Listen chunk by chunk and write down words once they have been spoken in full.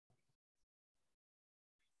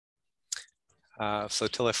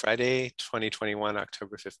Flotilla Friday, 2021,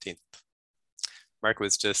 October 15th. Mark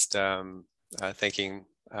was just thanking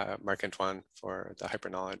Marc-Antoine for the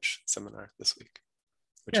Hyperknowledge seminar this week,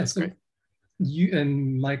 which was great. You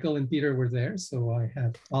and Michael and Peter were there, so I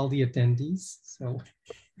have all the attendees. So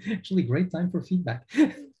actually great time for feedback.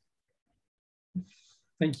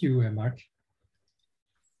 Thank you, Mark.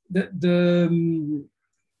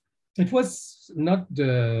 It was not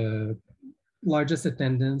the largest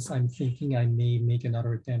attendance. I'm thinking I may make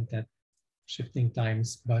another attempt at shifting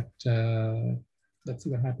times, but let's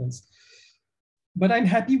see what happens. But I'm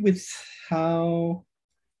happy with how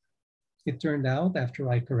it turned out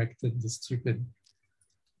after I corrected the stupid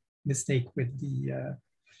mistake with the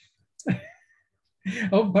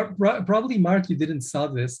oh, but probably Mark, you didn't saw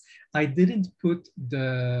this. I didn't put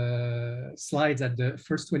the slides at the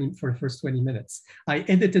first 20 minutes. I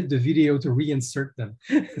edited the video to reinsert them.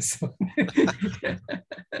 So,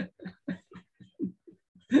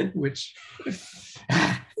 which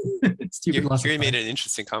you made an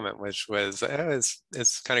interesting comment, which was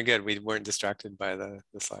it's kind of good. We weren't distracted by the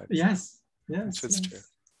slides. Yes, yes, it's true.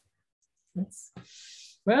 Yes.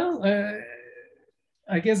 Well,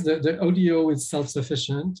 I guess the audio is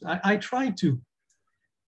self-sufficient. I try to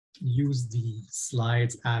use the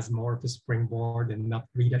slides as more of a springboard and not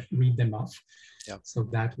read them off. Yeah. So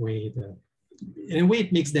that way, in a way,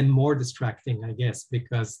 it makes them more distracting, I guess,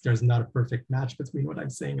 because there's not a perfect match between what I'm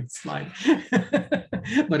saying and the slide.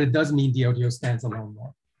 But it does mean the audio stands alone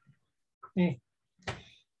more. Okay.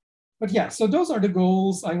 But yeah, so those are the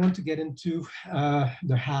goals. I want to get into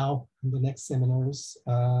the how in the next seminars.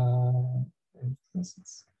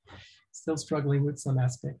 It's still struggling with some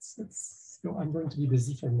aspects. I'm going to be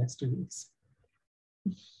busy for the next 2 weeks.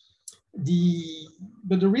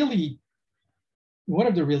 One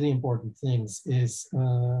of the really important things is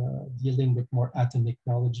dealing with more atomic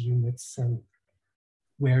knowledge units and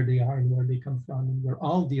where they are and where they come from. And we're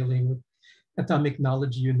all dealing with atomic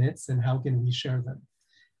knowledge units and how can we share them?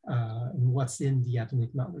 And what's in the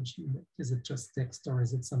atomic knowledge unit? Is it just text or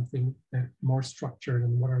is it something more structured,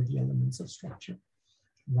 and what are the elements of structure?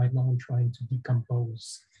 Right now I'm trying to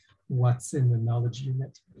decompose what's in the knowledge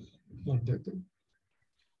unit.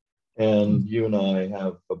 And you and I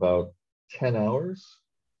have about 10 hours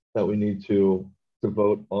that we need to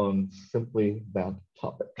devote on simply that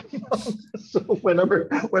topic. So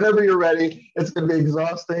whenever you're ready, it's going to be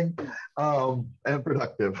exhausting and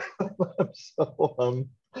productive. So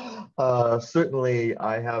certainly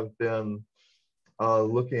I have been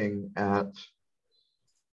looking at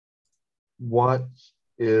what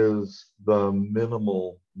is the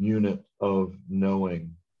minimal unit of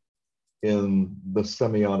knowing in the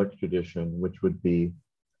semiotic tradition, which would be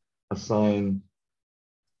a sign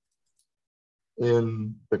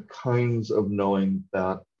in the kinds of knowing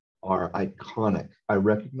that are iconic. I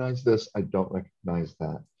recognize this, I don't recognize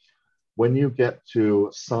that. When you get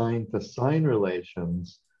to sign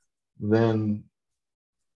relations, then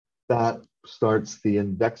that starts the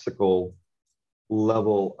indexical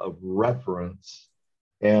level of reference,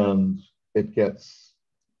 and it gets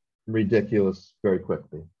ridiculous very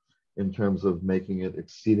quickly in terms of making it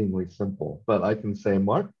exceedingly simple. But I can say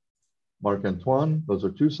Marc-Antoine, those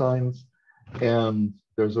are two signs, and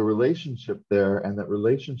there's a relationship there, and that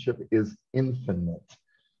relationship is infinite.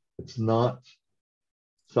 It's not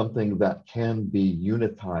something that can be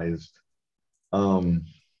unitized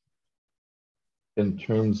in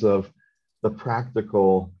terms of the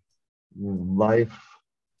practical life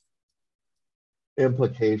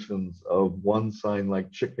implications of one sign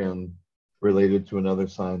like chicken related to another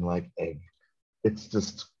sign like egg. It's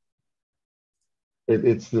just,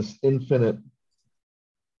 it's this infinite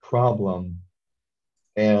problem,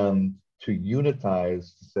 and to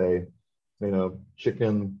unitize, to say,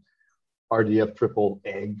 chicken, RDF triple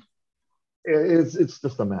egg, it's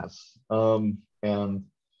just a mess. And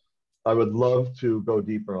I would love to go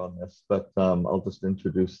deeper on this, but I'll just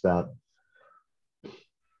introduce that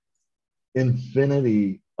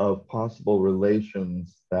infinity of possible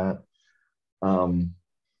relations that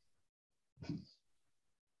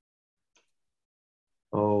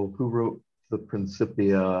who wrote the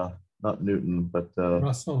Principia? Not Newton, but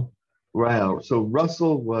Russell. Right. So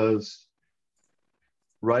Russell was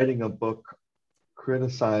writing a book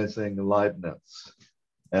criticizing Leibniz.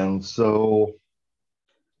 And so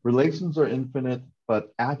relations are infinite,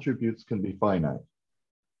 but attributes can be finite.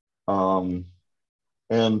 And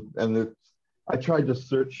I tried to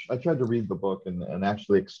read the book and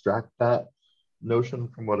actually extract that notion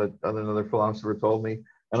from what another philosopher told me,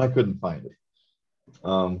 and I couldn't find it.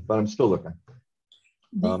 But I'm still looking.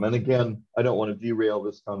 And again, I don't want to derail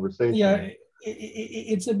this conversation. Yeah,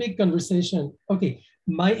 it's a big conversation. Okay,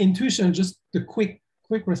 my intuition, just the quick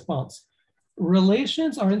response.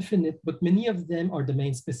 Relations are infinite, but many of them are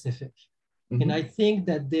domain specific. Mm-hmm. And I think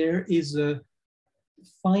that there is a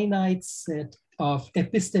finite set of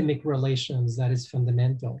epistemic relations that is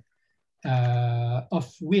fundamental,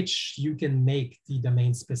 of which you can make the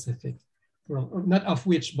domain specific. Well, not of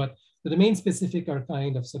which, but the domain specific are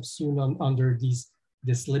kind of subsumed under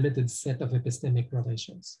this limited set of epistemic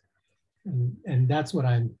relations. And that's what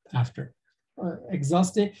I'm after.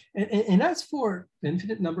 Exhausting. And as for the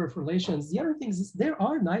infinite number of relations, the other things is there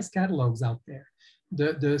are nice catalogs out there.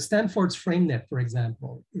 The Stanford's FrameNet, for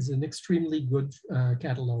example, is an extremely good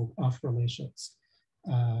catalog of relations.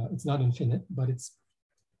 It's not infinite, but it's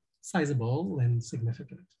sizable and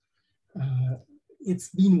significant. It's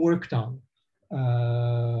been worked on.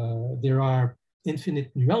 There are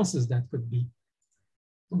infinite nuances that could be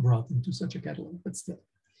brought into such a catalog, but still.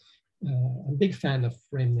 I'm a big fan of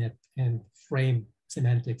FrameNet and frame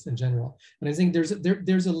semantics in general. And I think there's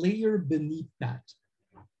a layer beneath that,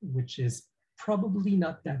 which is probably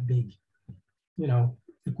not that big. You know,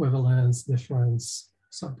 equivalence, difference,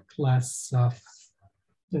 subclass stuff,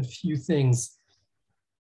 a few things.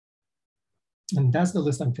 And that's the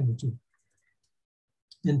list I'm trying to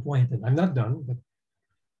pinpoint. And I'm not done, but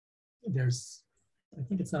I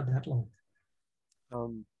think it's not that long.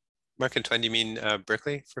 Marc-Antoine, do you mean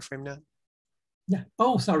Berkeley for FrameNet? Yeah.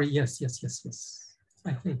 Oh, sorry. Yes.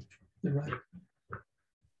 I think you're right.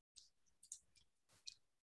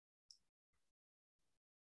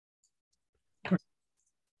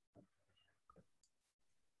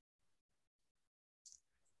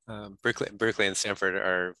 Berkeley and Stanford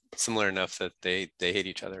are similar enough that they hate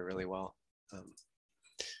each other really well.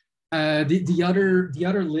 The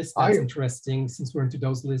other list that's interesting, since we're into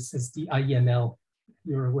those lists, is the IEML.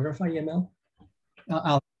 You're aware of IEML?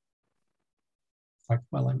 I'll talk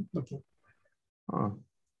while I'm looking. Oh,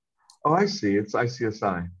 I see. It's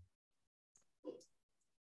ICSI,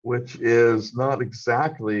 which is not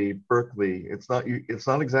exactly Berkeley. It's not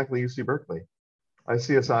exactly UC Berkeley.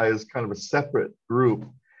 ICSI is kind of a separate group,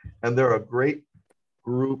 and they're a great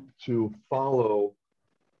group to follow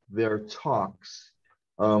their talks.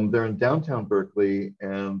 They're in downtown Berkeley,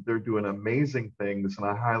 and they're doing amazing things, and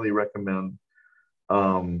I highly recommend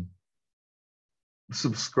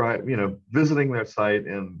visiting their site,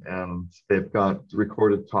 and they've got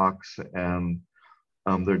recorded talks, and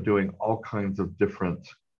they're doing all kinds of different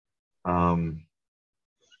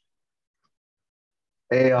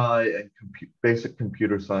AI and basic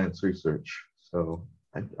computer science research. So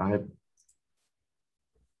I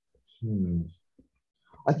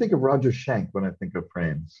think of Roger Schenck when I think of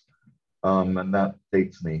frames, and that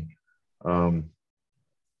dates me.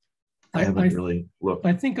 I haven't really looked.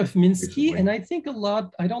 I think of Minsky, recently. And I think a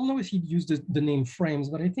lot, I don't know if he'd used the name frames,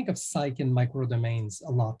 but I think of psych and microdomains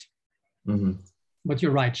a lot. Mm-hmm. But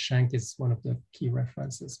you're right, Schenck is one of the key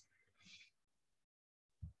references.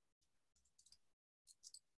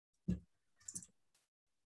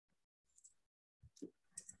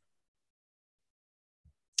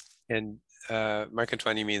 And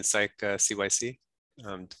Marc-Antoine, you mean psych CYC,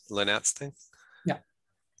 Lynette's thing? Yeah.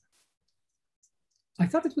 I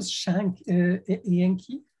thought it was Schenck,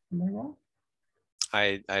 Yankee. Am I wrong?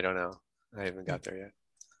 I don't know. I haven't got there yet.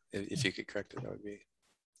 If you could correct it, that would be.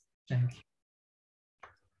 Schenck.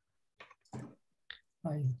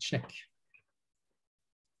 I check.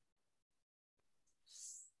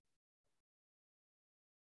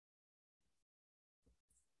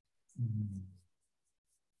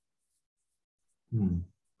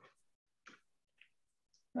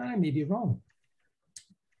 I may be wrong.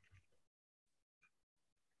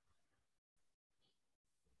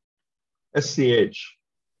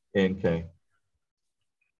 SCH-ANK.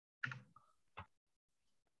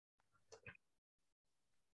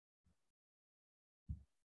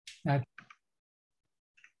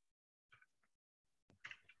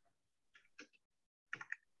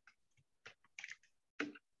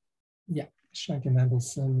 Yeah, Schenck and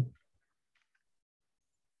Mendelssohn.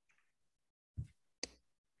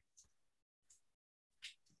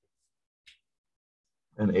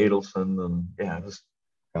 And Adelson, and yeah,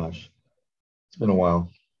 gosh, it's been a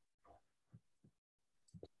while.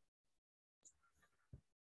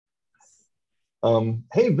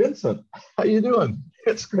 Hey, Vincent, how you doing?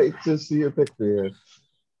 It's great to see your picture here.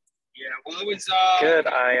 Yeah, well, it was good.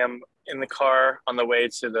 I am in the car on the way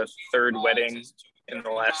to the third wedding in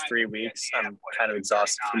the last 3 weeks. I'm kind of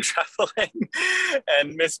exhausted from traveling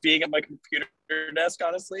and miss being at my computer desk,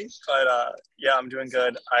 honestly. But yeah, I'm doing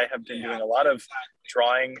good. I have been doing a lot of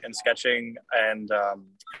drawing and sketching and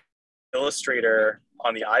Illustrator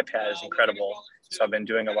on the iPad is incredible. So I've been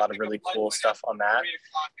doing a lot of really cool stuff on that.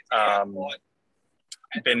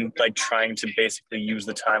 Been like trying to basically use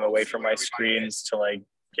the time away from my screens to like,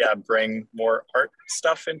 yeah, bring more art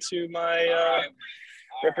stuff into my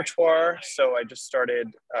repertoire. So I just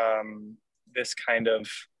started this kind of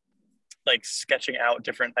like sketching out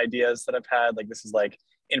different ideas that I've had. Like this is like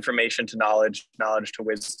information to knowledge, knowledge to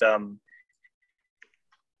wisdom.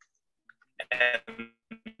 And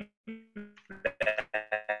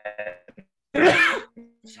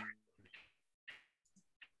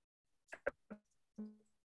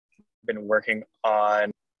been working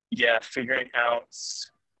on, yeah, figuring out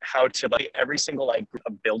how to like every single like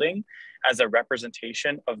a building as a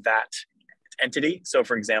representation of that entity. So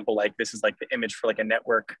for example, like this is like the image for like a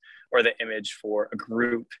network or the image for a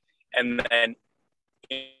group. And then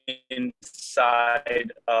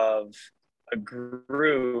inside of a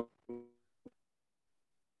group,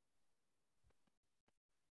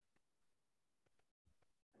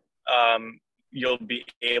 you'll be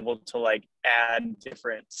able to like add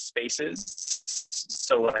different spaces.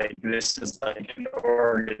 So like this is like an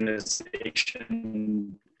organization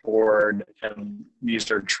board, and these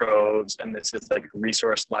are troves, and this is like a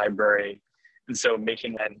resource library. And so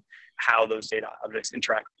making then how those data objects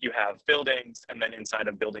interact, you have buildings, and then inside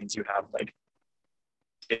of buildings you have like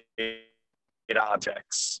data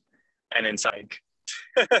objects, and inside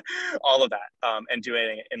all of that, and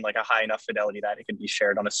doing it in like a high enough fidelity that it can be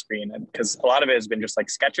shared on a screen. And because a lot of it has been just like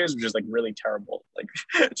sketches, which is like really terrible, like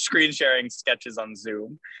screen sharing sketches on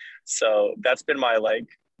Zoom. So that's been my like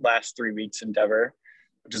last 3 weeks endeavor,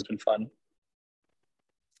 which has been fun.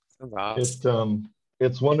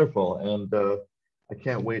 It's wonderful, and I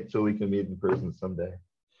can't wait till we can meet in person someday.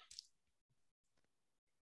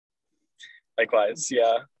 Likewise,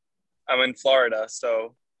 yeah. I'm in Florida,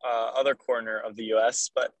 so other corner of the US,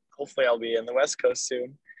 but hopefully I'll be in the West Coast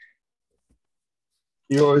soon.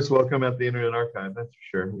 You're always welcome at the Internet Archive, that's for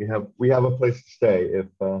sure. We have a place to stay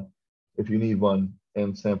if you need one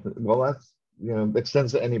in San Francisco. Well, that's, you know,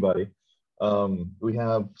 extends to anybody. We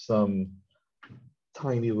have some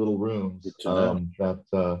tiny little rooms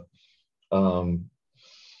that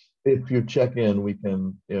if you check in, we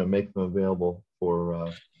can, you know, make them available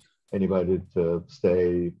for anybody to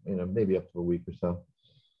stay, you know, maybe up to a week or so.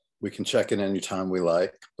 We can check in anytime we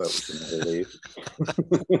like, but we can never leave.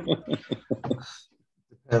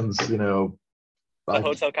 Depends, you know.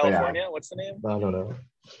 Hotel California, what's the name? I don't know.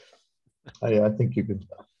 I think you could.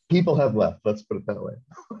 People have left, let's put it that way.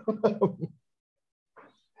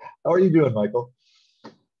 How are you doing, Michael?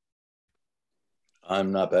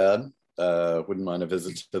 I'm not bad. Wouldn't mind a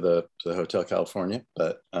visit to the Hotel California,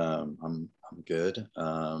 but I'm good.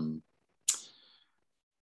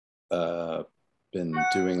 Been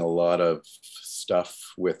doing a lot of stuff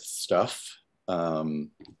with stuff,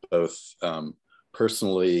 both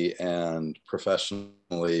personally and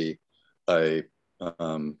professionally. I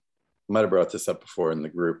might have brought this up before in the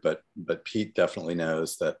group, but Pete definitely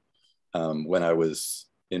knows that when I was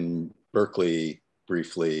in Berkeley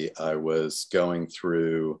briefly, I was going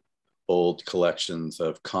through old collections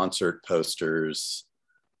of concert posters,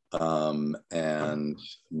 and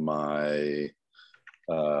my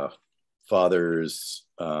father's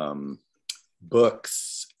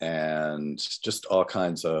books, and just all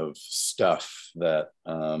kinds of stuff that,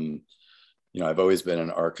 you know, I've always been an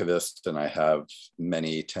archivist, and I have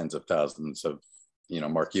many tens of thousands of, you know,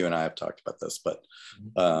 Mark, you and I have talked about this, but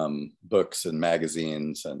books and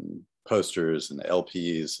magazines and posters and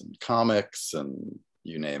LPs and comics and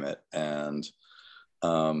you name it. And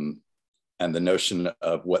the notion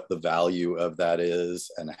of what the value of that is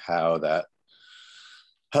and how that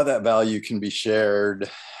value can be shared,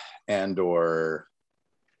 and or,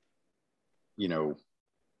 you know,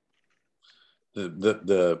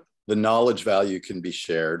 the knowledge value can be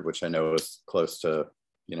shared, which I know is close to,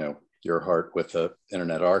 you know, your heart with the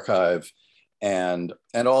Internet Archive, and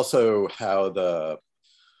also how the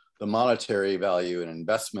monetary value and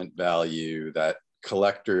investment value that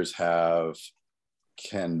collectors have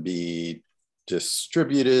can be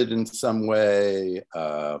distributed in some way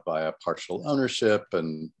by a partial ownership,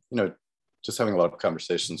 and, you know, just having a lot of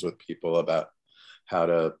conversations with people about how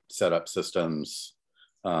to set up systems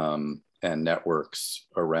and networks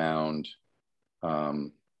around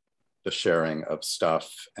the sharing of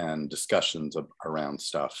stuff and discussions around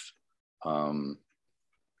stuff.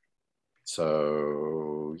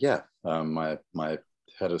 So yeah, my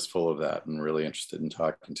head is full of that, and really interested in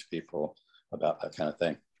talking to people about that kind of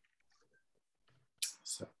thing.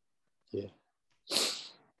 So, yeah.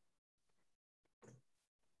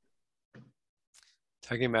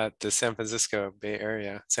 talking about the San Francisco Bay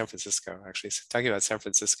Area, San Francisco, actually, talking about San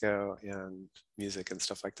Francisco and music and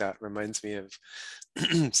stuff like that reminds me of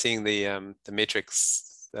seeing the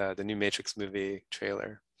Matrix, the new Matrix movie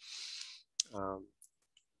trailer,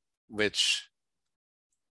 which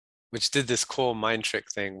did this cool mind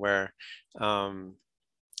trick thing where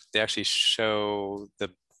they actually show the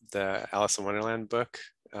Alice in Wonderland book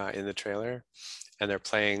in the trailer, and they're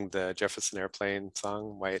playing the Jefferson Airplane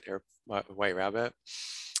song, White Rabbit.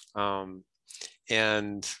 And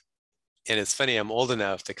it's funny, I'm old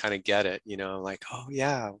enough to kind of get it, you know, like, oh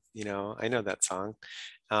yeah, you know, I know that song.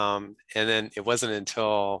 And then it wasn't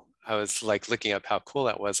until I was like looking up how cool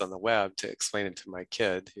that was on the web to explain it to my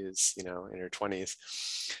kid who's, you know, in her 20s,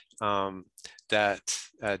 that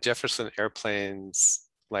Jefferson Airplane's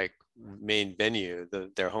like main venue,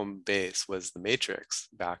 their home base was the Matrix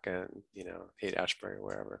back in, you know, Haight-Ashbury or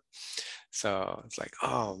wherever. So it's like,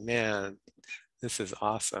 oh man, this is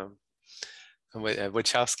awesome. And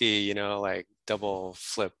Wachowski, you know, like double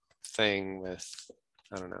flip thing with,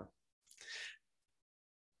 I don't know.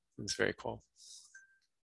 It's very cool.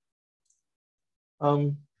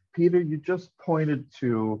 Peter, you just pointed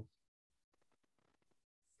to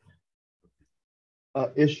an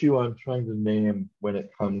issue I'm trying to name when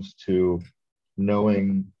it comes to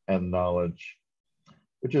knowing and knowledge,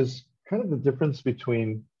 which is kind of the difference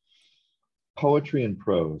between poetry and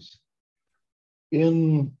prose.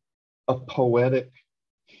 In a poetic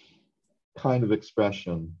kind of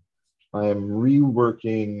expression, I am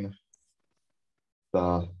reworking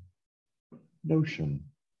the notion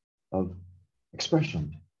of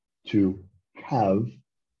expression to have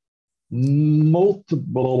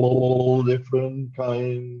multiple different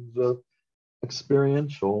kinds of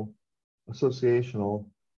experiential, associational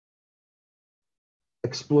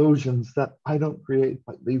explosions that I don't create,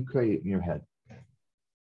 but you create in your head.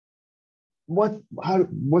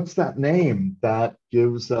 What's that name that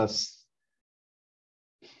gives us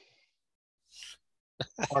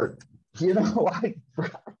art? You know, I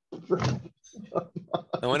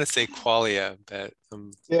want to say qualia, but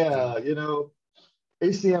yeah, you know,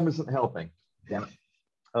 ACM isn't helping. Damn it.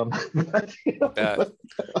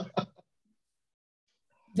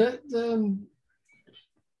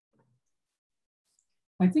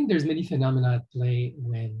 I think there's many phenomena at play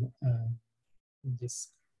when this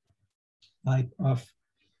type of,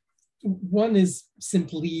 one is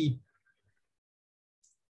simply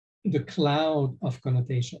the cloud of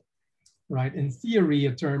connotation, right? In theory,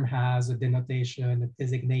 a term has a denotation, it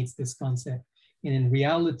designates this concept. And in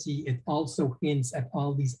reality, it also hints at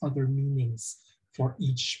all these other meanings for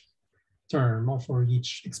each term or for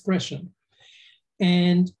each expression.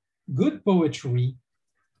 And good poetry,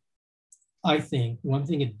 I think, one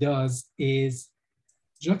thing it does is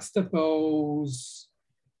juxtapose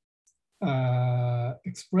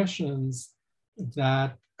expressions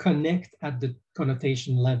that connect at the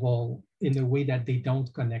connotation level in a way that they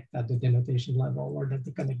don't connect at the denotation level, or that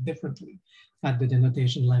they connect differently at the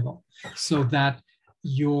denotation level, so that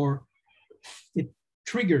it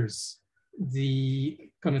triggers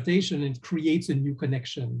the connotation and creates a new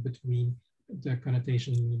connection between the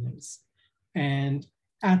connotation meanings. And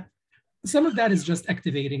some of that is just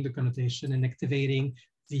activating the connotation and activating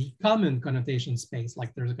the common connotation space,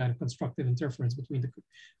 like there's a kind of constructive interference between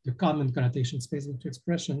the common connotation space of the two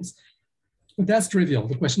expressions. But that's trivial.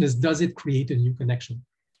 The question is, does it create a new connection?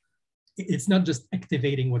 It's not just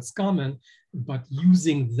activating what's common, but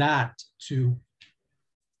using that to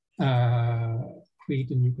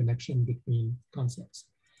create a new connection between concepts.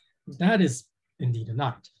 That is indeed an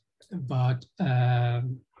art, but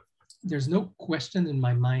there's no question in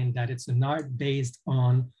my mind that it's an art based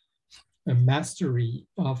on a mastery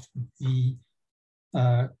of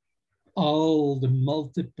all the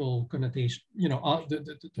multiple connotation, you know,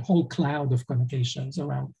 the whole cloud of connotations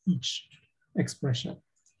around each expression,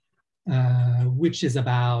 which is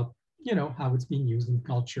about, you know, how it's being used in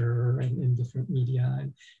culture and in different media.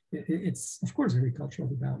 And it's of course very cultural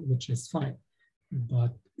about, which is fine,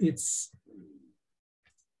 but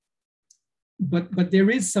but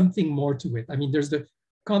there is something more to it. I mean, there's the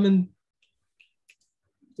common,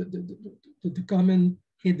 the common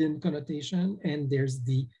hidden connotation, and there's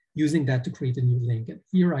the using that to create a new link. And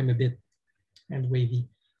here I'm a bit hand wavy,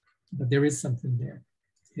 but there is something there.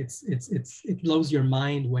 It blows your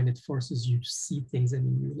mind when it forces you to see things in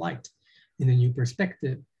a new light, in a new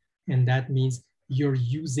perspective. And that means you're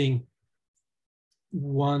using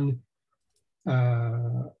one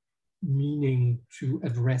meaning to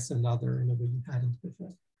address another in a way you hadn't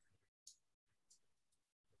before.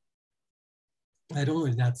 I don't know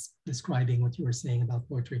if that's describing what you were saying about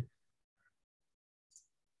poetry.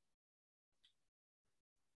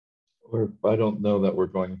 Or I don't know that we're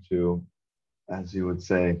going to, as you would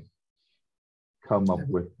say, come up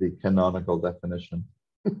with the canonical definition.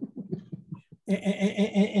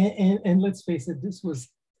 And let's face it, this was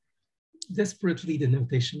desperately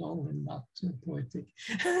denotational and not poetic.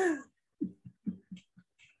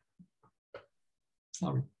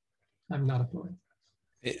 Sorry, I'm not a poet.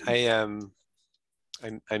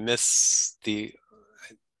 I miss the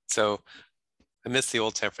I miss the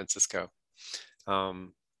old San Francisco.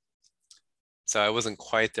 So I wasn't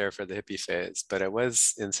quite there for the hippie phase, but I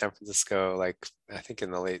was in San Francisco, like I think in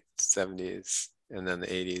the late 70s, and then the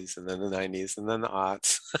 80s, and then the 90s, and then the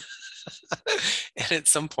aughts. And at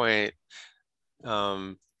some point,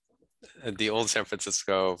 the old San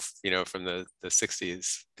Francisco, from the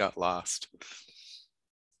 60s got lost.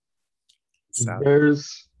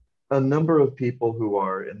 There's a number of people who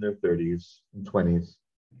are in their 30s and 20s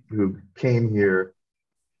who came here,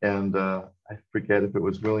 and I forget if it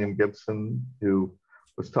was William Gibson who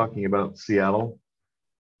was talking about Seattle.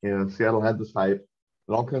 Seattle had this hype,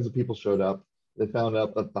 and all kinds of people showed up. They found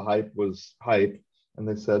out that the hype was hype, and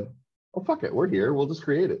they said, "Oh, fuck it, we're here. We'll just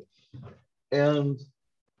create it." And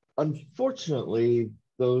unfortunately,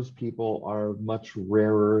 those people are much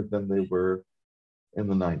rarer than they were in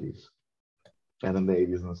the 90s and in the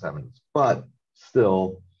 80s and the 70s. But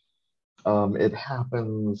still, it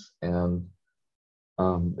happens, and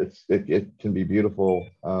it can be beautiful.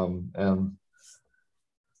 And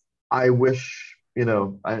I wish,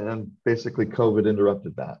 and basically COVID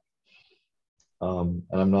interrupted that. And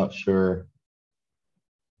I'm not sure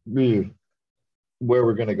where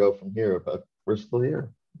we're going to go from here, but we're still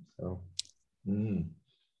here. So.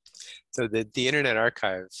 So the Internet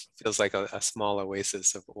Archive feels like a small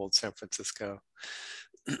oasis of old San Francisco.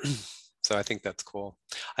 So I think that's cool.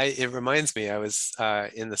 It reminds me, I was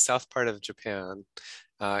in the south part of Japan,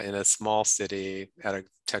 in a small city at a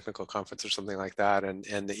technical conference or something like that.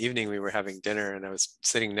 And the evening we were having dinner, and I was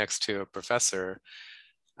sitting next to a professor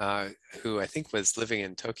who I think was living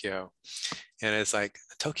in Tokyo. And it's like,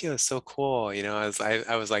 Tokyo is so cool. I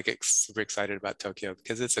was like super excited about Tokyo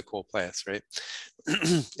because it's a cool place, right?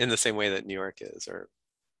 In the same way that New York is, or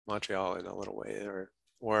Montreal in a little way, or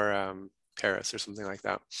Paris or something like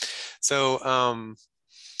that. So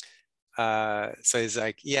so he's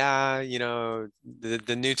like, yeah,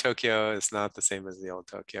 the new Tokyo is not the same as the old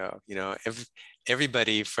Tokyo.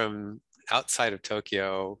 Everybody from outside of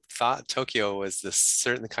Tokyo thought Tokyo was this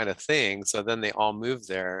certain kind of thing. So then they all moved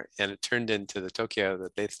there, and it turned into the Tokyo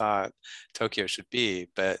that they thought Tokyo should be.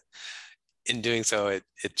 But in doing so, it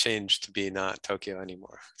changed to be not Tokyo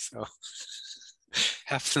anymore. So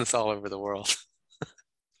happens all over the world.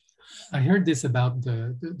 I heard this about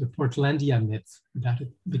the Portlandia myth, that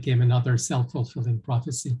it became another self-fulfilling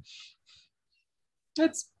prophecy.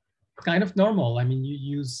 That's kind of normal. I mean, you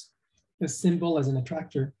use a symbol as an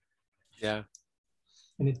attractor. Yeah.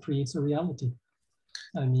 And it creates a reality.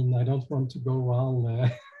 I mean, I don't want to go all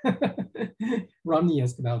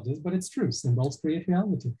Romney-esque about this, but it's true. Symbols create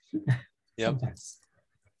reality. Yep. Sometimes.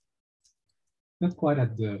 Not quite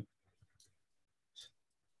at the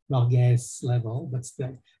Borges level, but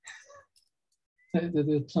still.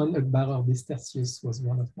 The Plan Ugbaror Distertius was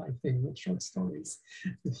one of my favorite short stories,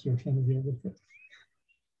 if you're familiar with it.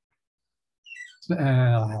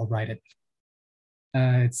 I'll write it.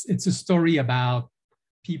 It's a story about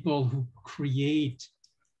people who create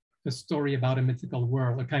a story about a mythical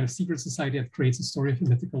world, a kind of secret society that creates a story of a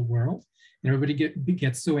mythical world. And everybody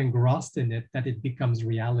gets so engrossed in it that it becomes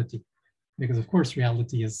reality. Because of course,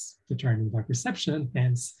 reality is determined by perception,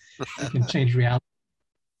 hence you can change reality.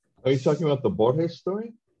 Are you talking about the Borges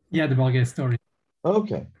story? Yeah, the Borges story.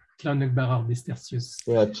 Okay. Plan Ugbaror Distertius.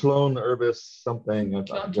 Yeah, Clone Urbis something.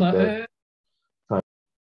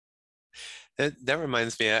 That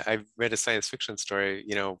reminds me, I read a science fiction story,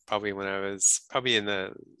 probably when I was in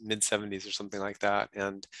the mid 70s or something like that.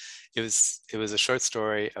 And it was a short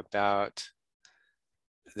story about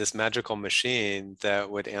this magical machine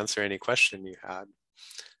that would answer any question you had.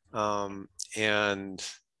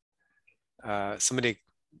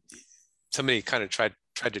 Somebody kind of tried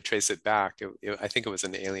to trace it back. I think it was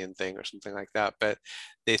an alien thing or something like that. But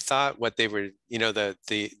they thought what they were,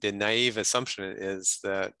 the naive assumption is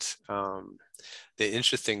that the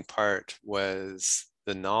interesting part was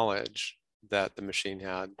the knowledge that the machine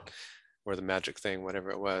had, or the magic thing,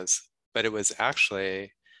 whatever it was. But it was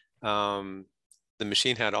actually, the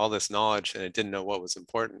machine had all this knowledge and it didn't know what was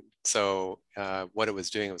important. So what it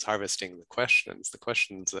was doing was harvesting the questions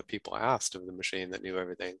that people asked of the machine that knew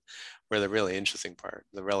everything, were the really interesting part,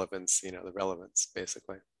 the relevance, the relevance,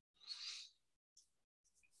 basically.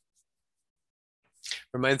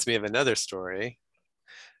 Reminds me of another story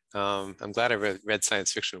I'm glad I read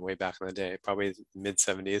science fiction way back in the day, probably mid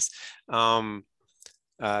 70s.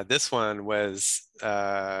 This one was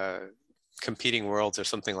Competing Worlds or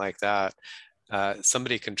something like that.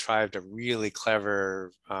 Somebody contrived a really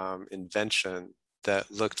clever invention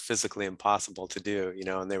that looked physically impossible to do, you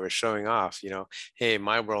know, and they were showing off, you know, hey,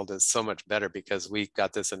 my world is so much better because we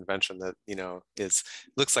got this invention that, you know,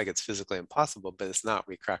 looks like it's physically impossible, but it's not.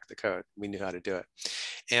 We cracked the code. We knew how to do it.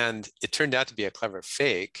 And it turned out to be a clever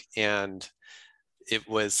fake. And it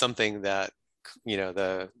was something that, you know,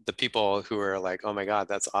 the people who were like, oh my God,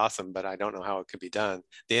 that's awesome, but I don't know how it could be done.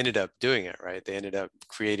 They ended up doing it, right? They ended up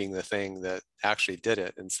creating the thing that actually did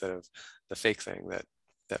it instead of the fake thing that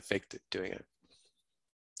faked it doing it.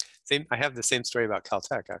 I have the same story about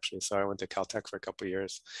Caltech, actually. So I went to Caltech for a couple of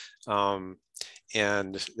years.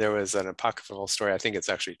 And there was an apocryphal story, I think it's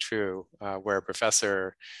actually true, where a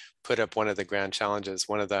professor put up one of the grand challenges,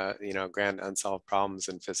 one of the, you know, grand unsolved problems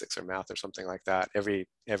in physics or math or something like that every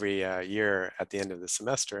year at the end of the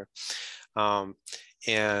semester.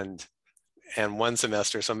 And one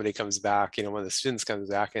semester somebody comes back, you know, one of the students comes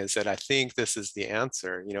back and said, I think this is the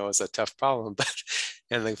answer. You know, it's a tough problem, but,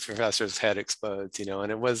 and the professor's head explodes, you know,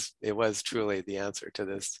 and it was truly the answer to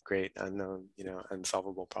this great unknown, you know,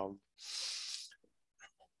 unsolvable problem.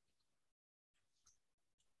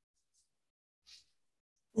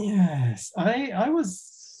 Yes, I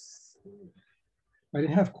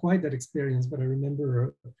didn't have quite that experience, but I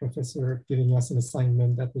remember a professor giving us an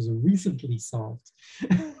assignment that was a recently solved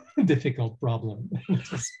difficult problem.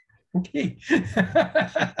 Okay.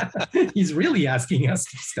 He's really asking us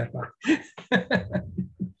to step up.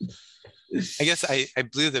 I guess I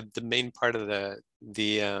blew the main part of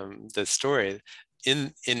the story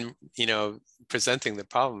in you know, presenting the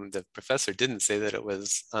problem. The professor didn't say that it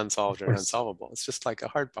was unsolved or unsolvable. It's just like a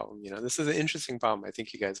hard problem. You know, this is an interesting problem. I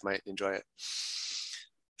think you guys might enjoy it.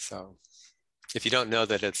 So if you don't know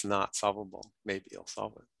that it's not solvable, maybe you'll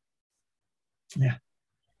solve it. Yeah.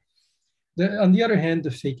 On the other hand,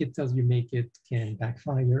 the fake it till you make it can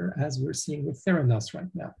backfire, as we're seeing with Theranos right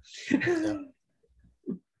now.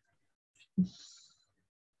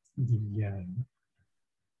 Yeah.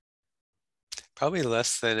 Probably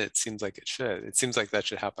less than it seems like it should. It seems like that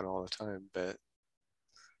should happen all the time, but.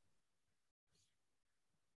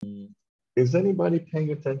 Is anybody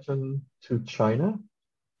paying attention to China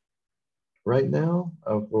right now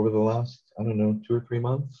over the last, I don't know, 2 or 3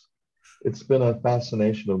 months? It's been a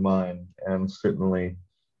fascination of mine, and certainly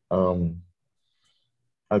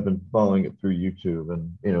I've been following it through YouTube,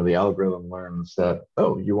 and you know, the algorithm learns that,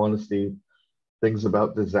 oh, you want to see things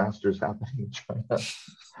about disasters happening in China,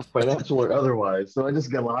 financial or otherwise. So I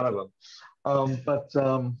just get a lot of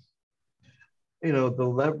them. You know, the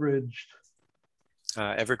leveraged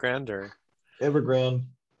Evergrande or Evergrande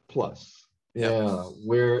Plus, yeah,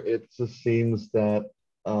 where it just seems that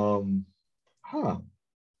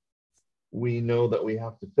we know that we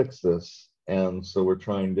have to fix this, and so we're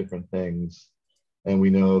trying different things, and we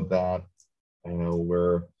know that, you know,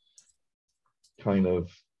 we're kind of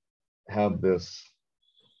have this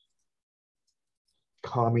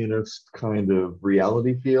communist kind of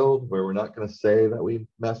reality field where we're not going to say that we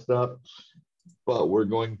messed up, but we're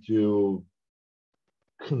going to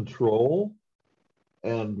control,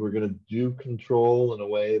 and we're going to do control in a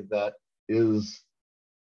way that is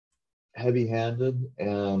heavy-handed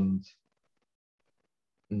and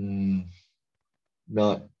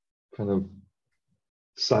not kind of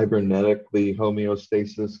cybernetically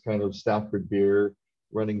homeostasis kind of Stafford beer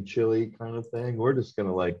running chili kind of thing. We're just going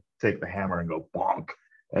to like take the hammer and go bonk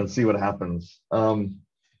and see what happens.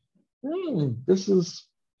 This is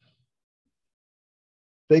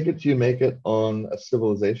fake it till you make it on a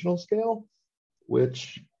civilizational scale,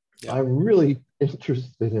 which I'm really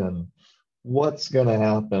interested in what's going to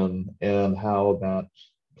happen and how that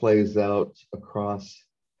plays out across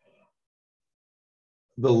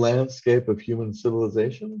the landscape of human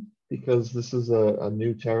civilization, because this is a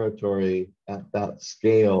new territory at that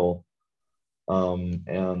scale,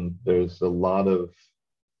 and there's a lot of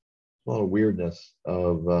weirdness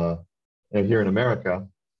of you know, here in America,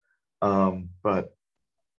 but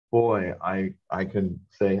boy, I can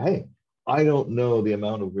say, hey, I don't know the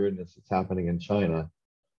amount of weirdness that's happening in China,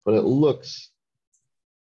 but it looks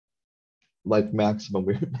like maximum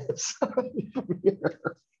weirdness from here.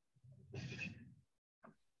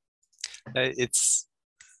 It's,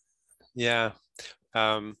 yeah.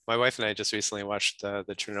 My wife and I just recently watched the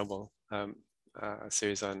Chernobyl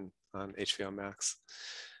series on HBO Max.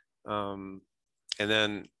 And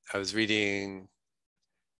then I was reading,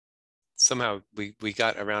 somehow we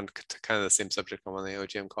got around to kind of the same subject on one of the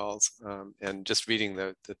OGM calls, and just reading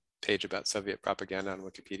the page about Soviet propaganda on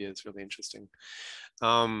Wikipedia is really interesting.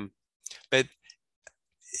 But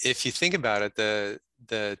if you think about it, the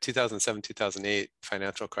 2007-2008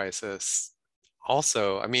 financial crisis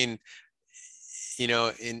also, I mean, you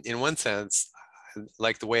know, in one sense,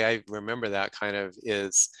 like the way I remember that kind of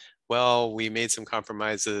is, well, we made some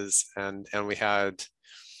compromises and we had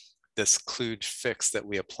this kludge fix that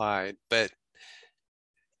we applied. But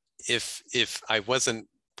if I wasn't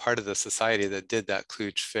part of the society that did that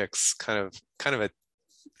kludge fix, kind of a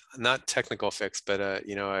not technical fix, but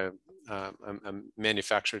a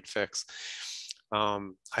manufactured fix,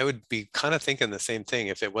 I would be kind of thinking the same thing.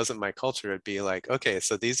 If it wasn't my culture, it'd be like, okay,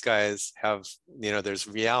 so these guys have, you know, there's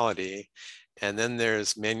reality, and then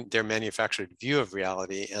there's their manufactured view of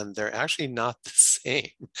reality, and they're actually not the same.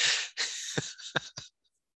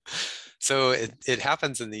 So it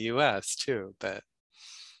happens in the US too, but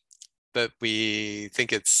we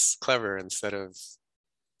think it's clever instead of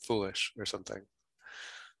foolish or something.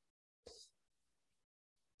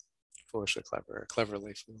 Foolishly clever, or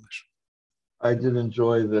cleverly foolish. I did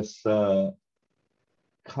enjoy this kind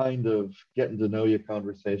of getting to know you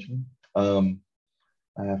conversation. I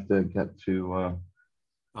have to get to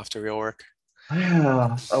off to real work.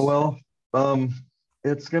 Yeah, well,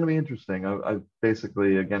 it's going to be interesting. I've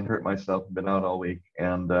basically again hurt myself, been out all week,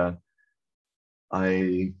 and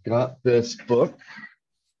I got this book.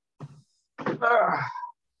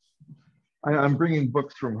 I'm bringing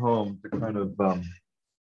books from home to kind of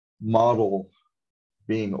model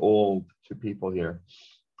being old to people here.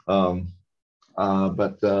 But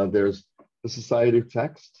there's the Society of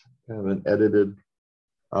Text, kind of an edited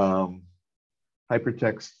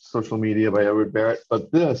hypertext social media by Edward Barrett.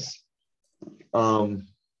 But this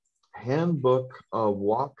handbook of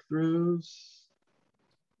walkthroughs,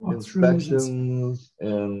 inspections,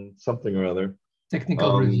 and something or other.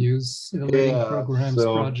 Technical reviews, evaluating programs,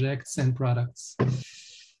 projects, and products.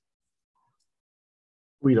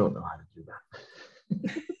 We don't know how to do that.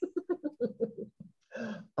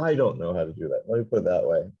 I don't know how to do that. Let me put it that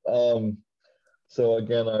way. So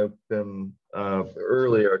again, I've been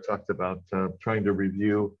earlier talked about trying to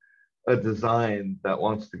review a design that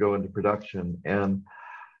wants to go into production, and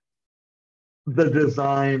the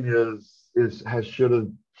design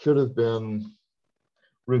should have been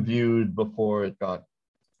reviewed before it got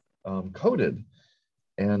coded,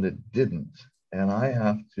 and it didn't. And I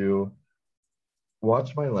have to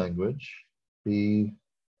watch my language, be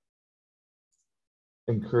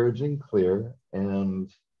encouraging, clear,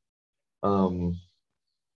 and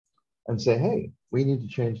say, hey, we need to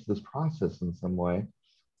change this process in some way.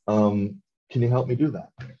 Can you help me do that?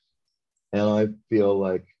 And I feel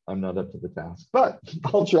like I'm not up to the task, but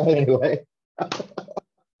I'll try anyway. Have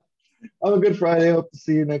a good Friday. Hope to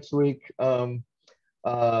see you next week. I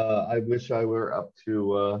wish I were up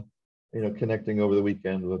to connecting over the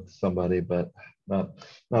weekend with somebody, but not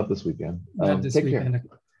this weekend. Not this weekend. Care.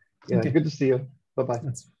 Yeah, okay. Good to see you. Bye-bye.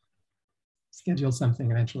 Let's schedule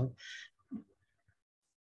something eventually.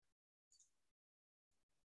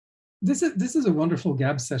 This is a wonderful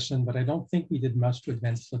Gab session, but I don't think we did much to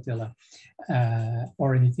advance Flotilla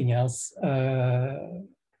or anything else. I'm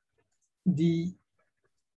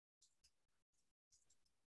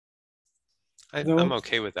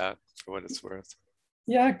okay with that, for what it's worth.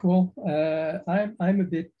 Yeah, cool. I'm a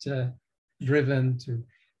bit driven to,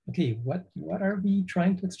 okay, what are we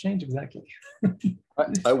trying to exchange exactly?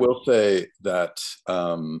 I will say that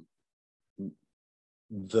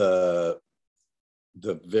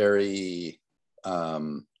the very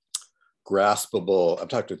graspable, I've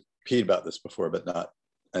talked to Pete about this before, but not,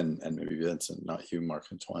 and maybe Vincent, not you,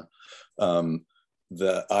 Marc-Antoine,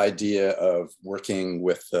 the idea of working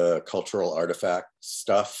with the cultural artifact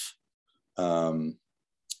stuff, to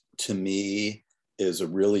me, is a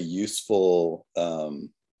really useful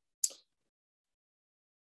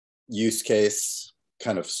use case,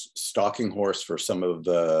 kind of stalking horse for some of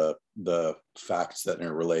the facts that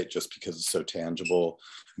interrelate, just because it's so tangible.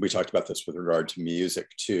 We talked about this with regard to music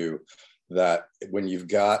too, that when you've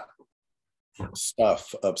got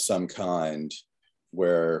stuff of some kind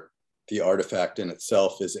where the artifact in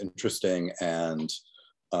itself is interesting, and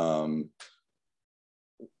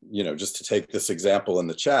just to take this example in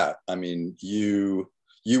the chat, I mean, you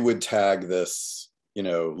would tag this,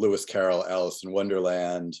 Lewis Carroll, Alice in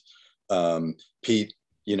Wonderland. Pete,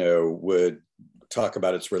 would talk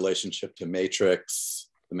about its relationship to the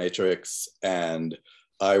Matrix, and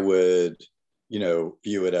I would,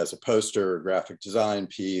 view it as a poster, graphic design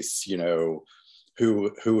piece, who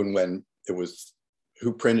and when it was,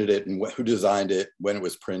 who printed it and who designed it, when it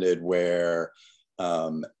was printed, where,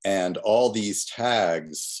 and all these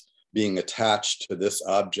tags being attached to this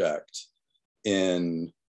object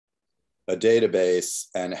in a database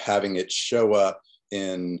and having it show up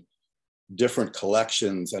in different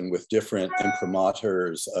collections and with different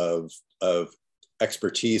imprimaturs of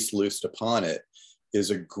expertise loosed upon it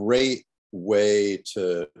is a great way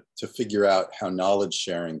to figure out how knowledge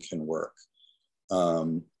sharing can work.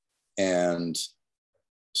 And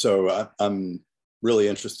so I'm really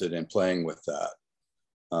interested in playing with that.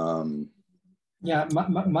 Yeah,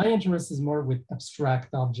 my interest is more with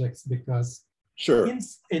abstract objects because sure,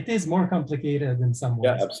 it is more complicated in some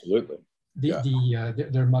ways. Yeah, absolutely.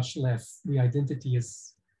 They're much less. The identity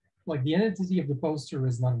is, like the identity of the poster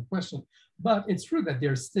is not in question, but it's true that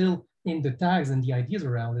they're still in the tags and the ideas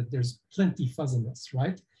around it. There's plenty fuzziness,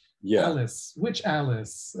 right? Yeah. Alice, which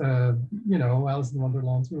Alice? Alice in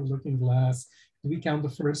Wonderland through a looking glass. Do we count the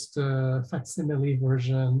first facsimile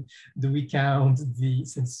version? Do we count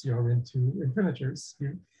since you're into imprimaturs,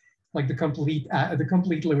 like the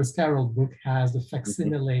complete Lewis Carroll book has the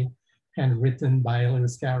facsimile handwritten by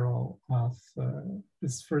Lewis Carroll of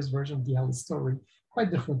this first version of the Alice story, quite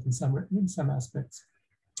different in some aspects.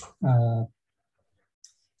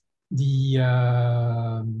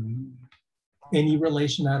 Any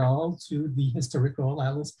relation at all to the historical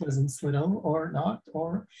Alice Pleasance Little or not,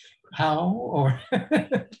 or how, or?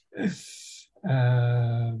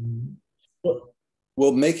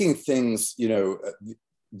 Well, making things,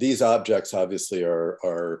 these objects obviously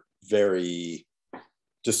are very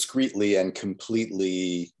discretely and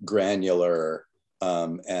completely granular,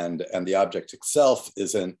 and the object itself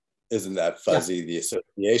isn't that fuzzy. Yeah. The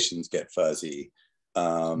associations get fuzzy.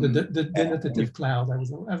 The denotative cloud,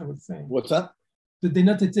 as I was saying. What's that? The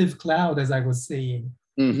denotative cloud, as I was saying.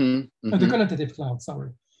 Mm-hmm, mm-hmm. Oh, the connotative cloud,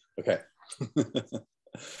 sorry. Okay.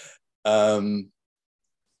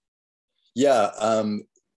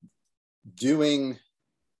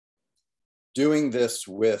 Doing this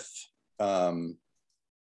with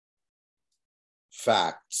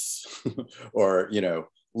facts or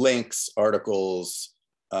links, articles,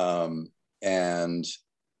 and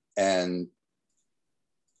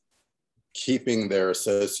keeping their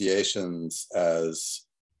associations as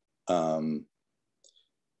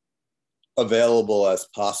available as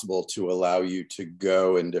possible to allow you to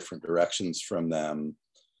go in different directions from them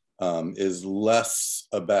is less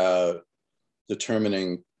about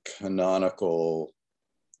determining canonical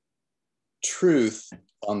truth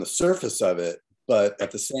on the surface of it, but at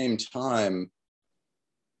the same time,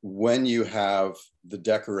 when you have the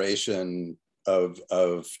decoration of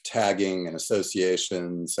tagging and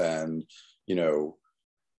associations and,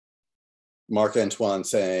 Marc-Antoine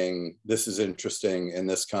saying, this is interesting in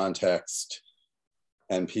this context,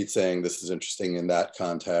 and Pete saying, this is interesting in that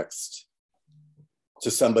context,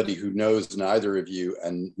 to somebody who knows neither of you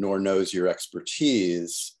and nor knows your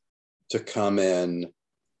expertise, to come in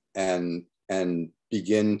and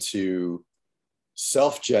begin to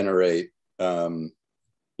self-generate,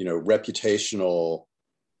 reputational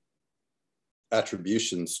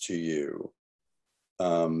attributions to you,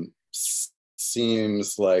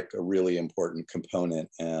 seems like a really important component.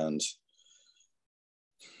 And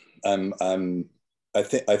I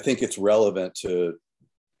think it's relevant to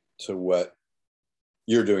what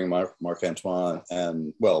you're doing, Marc-Antoine,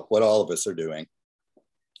 and well, what all of us are doing.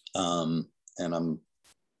 And I'm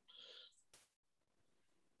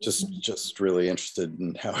just really interested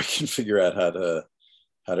in how we can figure out how to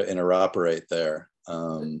interoperate there.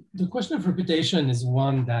 The question of reputation is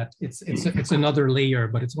one that it's another layer,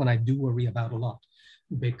 but it's one I do worry about a lot,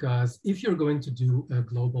 because if you're going to do a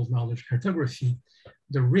global knowledge cartography,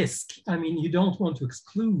 the risk, you don't want to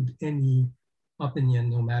exclude any opinion,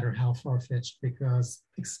 no matter how far-fetched, because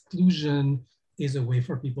exclusion is a way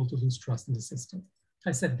for people to lose trust in the system.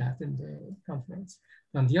 I said that in the conference.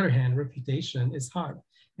 On the other hand, reputation is hard.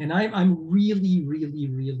 And I'm really, really,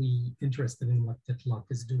 really interested in what Tetlock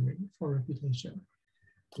is doing for reputation.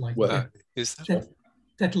 Like what is that?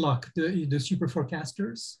 Tetlock, the super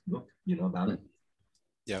forecasters book, you know about it?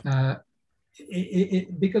 Yeah.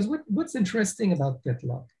 Because what's interesting about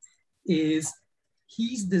Tetlock is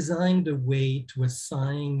he's designed a way to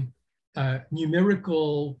assign a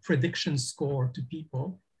numerical prediction score to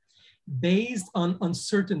people based on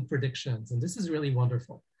uncertain predictions. And this is really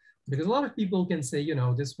wonderful, because a lot of people can say,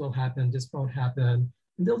 this will happen, this won't happen,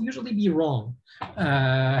 and they'll usually be wrong.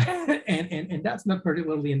 And that's not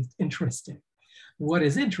particularly interesting. What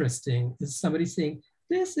is interesting is somebody saying,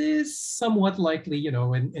 this is somewhat likely,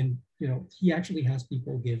 and he actually has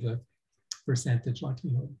people give a percentage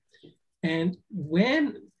likelihood. And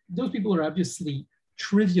when those people are obviously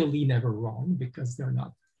trivially never wrong, because they're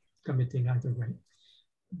not committing either way.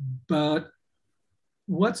 But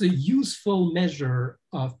what's a useful measure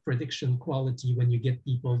of prediction quality when you get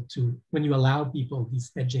people to, when you allow people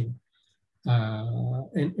these hedging?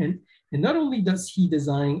 And not only does he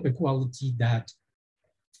design a quality that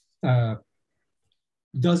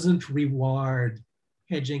doesn't reward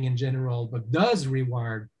hedging in general, but does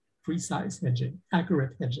reward precise hedging,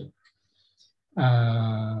 accurate hedging,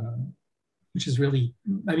 which is really,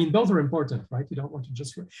 I mean, both are important, right? You don't want to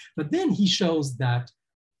just, but then he shows that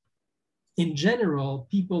in general,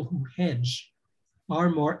 people who hedge are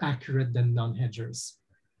more accurate than non-hedgers,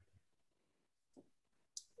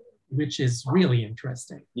 which is really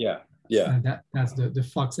interesting. Yeah, yeah. That's the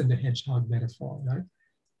fox and the hedgehog metaphor, right?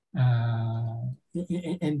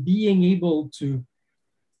 And being able to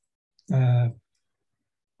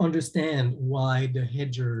understand why the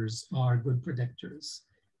hedgers are good predictors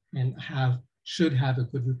and should have a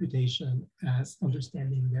good reputation as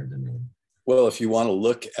understanding their domain. Well, if you want to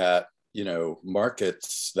look at,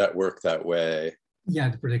 markets that work that way. Yeah,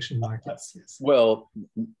 the prediction markets, yes. Well,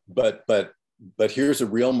 but here's a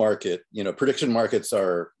real market. Prediction markets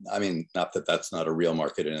are, I mean, not that that's not a real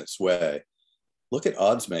market in its way. Look at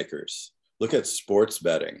odds makers. Look at sports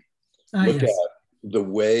betting. Look at the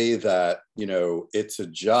way that, it's a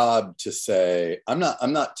job to say, I'm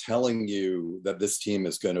not telling you that this team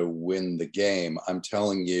is going to win the game. I'm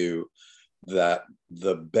telling you that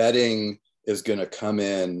the betting is going to come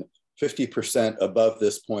in 50% above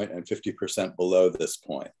this point and 50% below this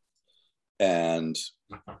point. And,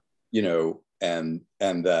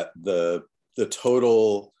 and that the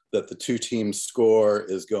total that the two teams score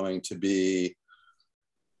is going to be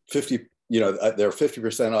 50, their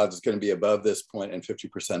 50% odds is going to be above this point and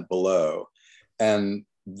 50% below. And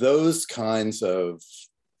those kinds of,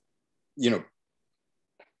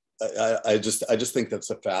 I just think that's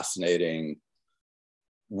a fascinating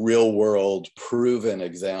real world proven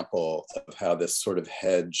example of how this sort of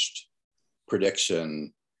hedged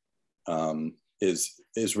prediction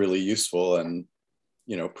is really useful and,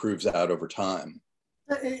 proves out over time.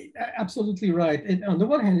 Absolutely right. And on the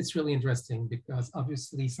one hand, it's really interesting because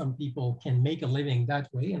obviously some people can make a living that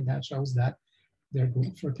way, and that shows that they're good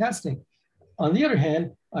at forecasting. On the other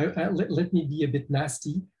hand, let me be a bit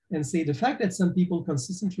nasty and say the fact that some people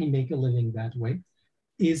consistently make a living that way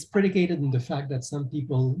is predicated on the fact that some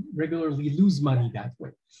people regularly lose money that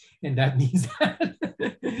way. And that means that,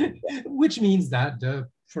 which means that the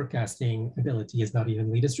forecasting ability is not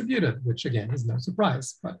evenly distributed, which again is no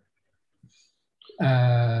surprise. But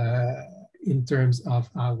in terms of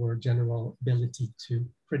our general ability to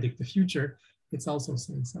predict the future, it's also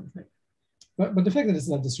saying something. But the fact that it's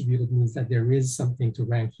not distributed means that there is something to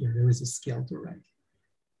rank here. There is a skill to rank.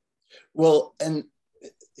 Well, and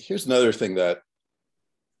here's another thing that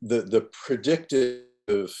the predictive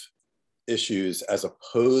issues as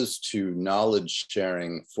opposed to knowledge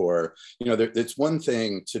sharing for, it's one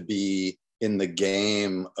thing to be in the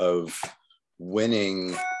game of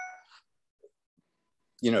winning,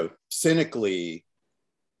 cynically,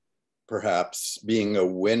 perhaps being a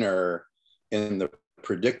winner in the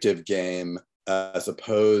predictive game as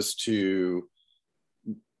opposed to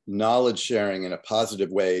knowledge sharing in a positive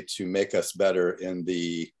way to make us better in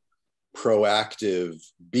the proactive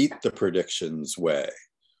beat the predictions way.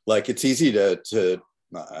 Like it's easy to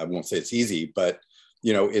I won't say it's easy, but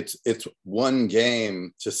it's one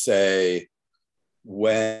game to say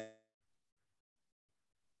when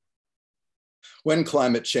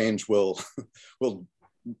climate change will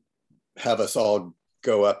have us all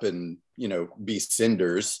go up and be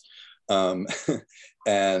cinders,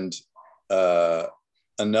 and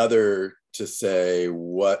another to say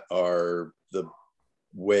what are the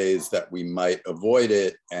ways that we might avoid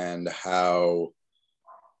it and how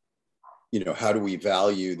do we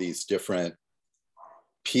value these different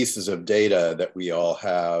pieces of data that we all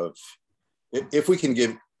have. If we can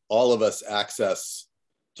give all of us access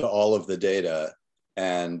to all of the data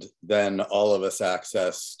and then all of us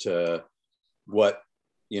access to what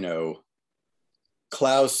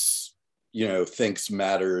Klaus thinks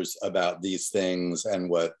matters about these things and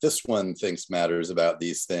what this one thinks matters about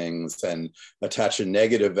these things, and attach a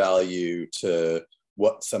negative value to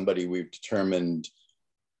what somebody we've determined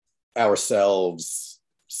ourselves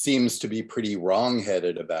seems to be pretty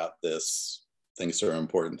wrong-headed about this, thinks are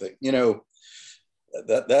important thing.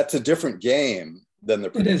 That's a different game than the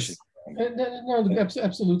prediction. It is. No,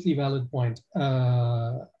 absolutely valid point.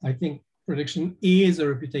 I think prediction is a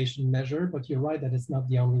reputation measure, but you're right that it's not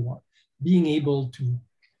the only one. Being able to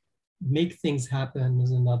make things happen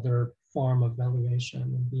is another form of valuation,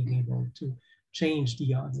 and being able to change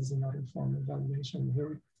the odds is another form of valuation.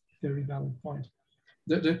 Very, very valid point.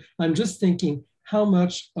 I'm just thinking how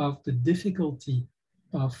much of the difficulty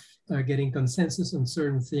of getting consensus on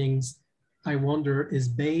certain things, I wonder, is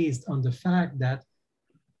based on the fact that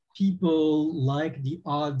people like the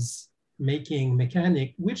odds making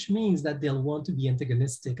mechanic, which means that they'll want to be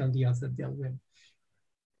antagonistic on the odds that they'll win.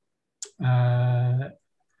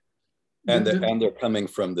 And they're coming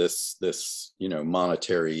from this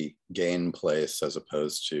monetary gain place, as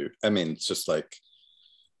opposed to, I mean, it's just like,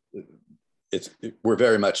 we're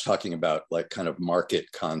very much talking about like kind of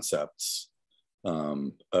market concepts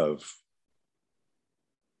of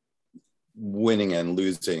winning and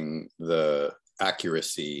losing the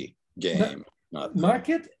accuracy game. Not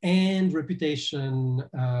market and reputation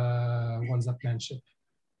one-upmanship.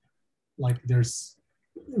 Like there's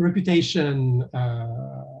reputation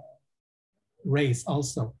race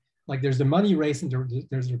also. Like there's the money race and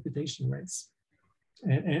there's the reputation race.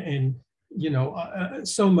 And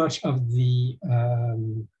so much of the,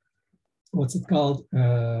 what's it called?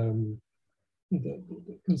 The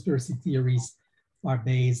conspiracy theories are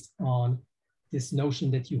based on this notion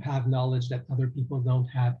that you have knowledge that other people don't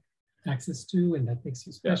have access to, and that makes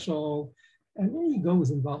you special. Yeah. And ego is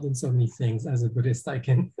involved in so many things. As a Buddhist, I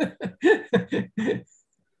can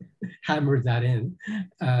hammer that in.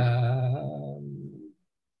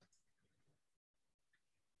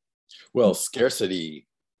 Well, scarcity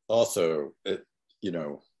also,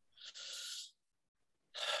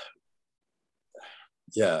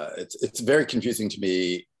 yeah, it's very confusing to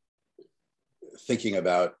me thinking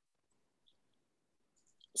about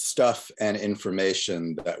stuff and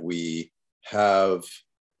information that we have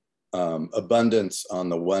abundance on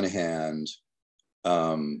the one hand,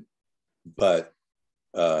 but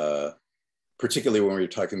particularly when we're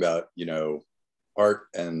talking about, art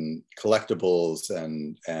and collectibles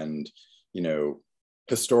and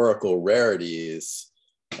historical rarities,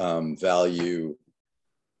 value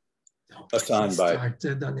assigned by.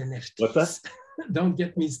 Started on NFTs. What's that? Don't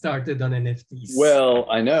get me started on NFTs. Well,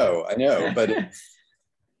 I know, but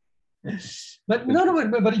but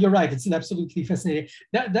but you're right. It's an absolutely fascinating.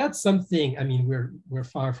 That's something. I mean, we're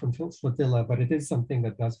far from Flotilla, but it is something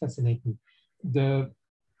that does fascinate me. The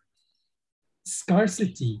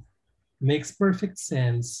scarcity makes perfect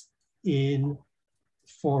sense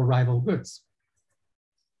for rival goods,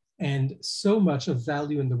 and so much of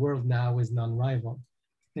value in the world now is non-rival,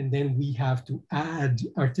 and then we have to add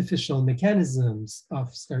artificial mechanisms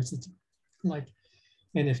of scarcity, like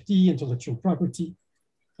NFT, intellectual property,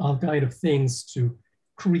 all kind of things to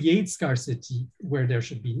create scarcity where there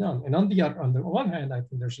should be none. And on the one hand, I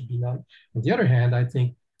think there should be none. On the other hand, I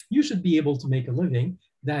think you should be able to make a living,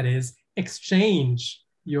 that is, exchange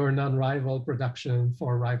your non-rival production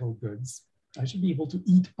for rival goods. I should be able to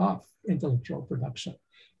eat off intellectual production,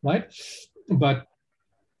 right? But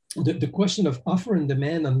the question of offer and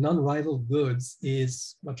demand on non-rival goods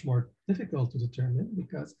is much more difficult to determine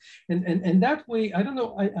because, and that way, I don't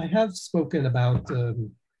know, I have spoken about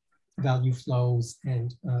value flows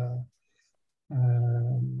and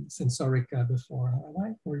sensorica before.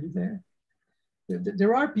 Were you there?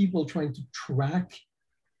 There are people trying to track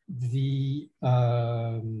the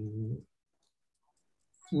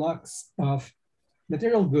flux of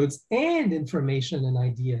material goods and information and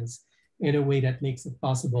ideas in a way that makes it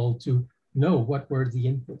possible to know what were the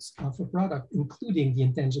inputs of a product, including the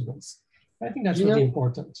intangibles. I think that's really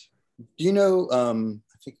important. Do you know, I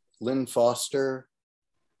think Lynn Foster,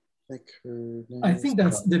 I think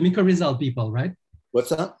that's the mycorrhizal people, right? What's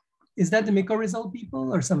that? Is that the mycorrhizal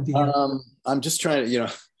people or something else? I'm just trying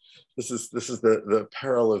to, this is the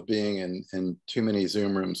peril of being in too many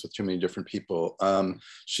Zoom rooms with too many different people.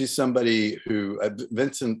 She's somebody who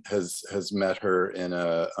Vincent has met her in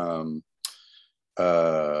a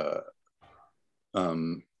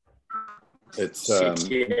it's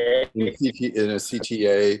in a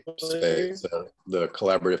CTA space, the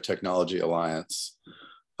Collaborative Technology Alliance,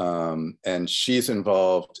 and she's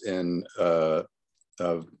involved in a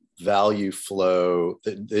value flow.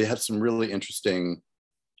 They have some really interesting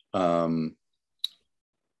kind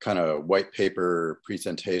of white paper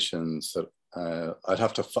presentations that I'd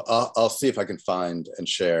have to, I'll see if I can find and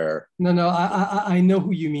share. No, I know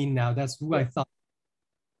who you mean now. That's who I thought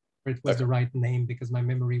it was the right name because my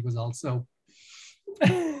memory was also.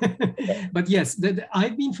 But yes,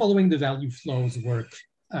 I've been following the value flows work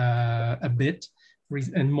a bit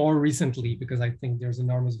and more recently because I think there's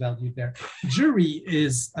enormous value there. Jury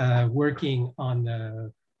is working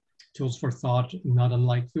on tools for thought, not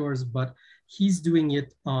unlike yours, but he's doing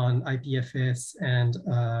it on IPFS and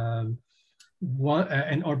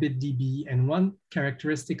OrbitDB. And one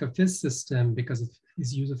characteristic of his system, because of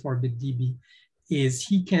his use of OrbitDB, is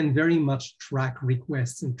he can very much track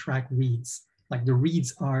requests and track reads. Like the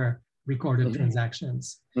reads are recorded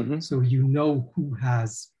transactions. So you know who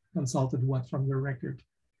has consulted what from your record.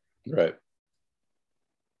 Right.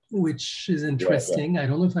 Which is interesting. I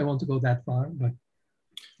don't know if I want to go that far, but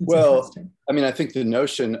it's well, interesting. I mean, I think the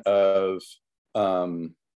notion of,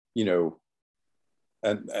 you know,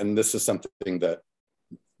 and this is something that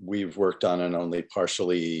we've worked on and only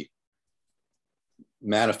partially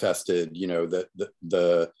manifested, you know,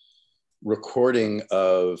 the recording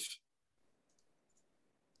of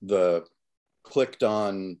the clicked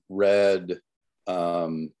on, read,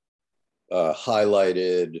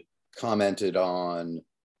 highlighted, commented on,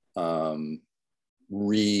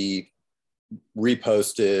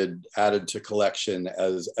 reposted, added to collection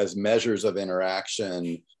as measures of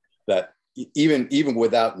interaction that even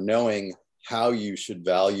without knowing how you should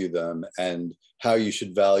value them and how you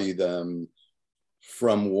should value them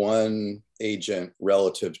from one agent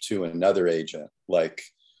relative to another agent. Like,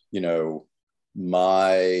 you know,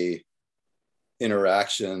 my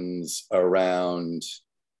interactions around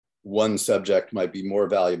one subject might be more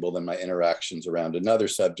valuable than my interactions around another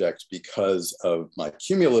subject because of my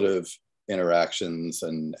cumulative interactions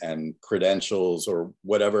and credentials or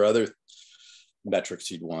whatever other metrics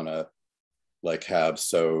you'd want to like have.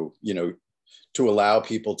 So, you know, to allow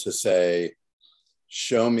people to say,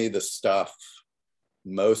 show me the stuff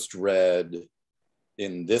most read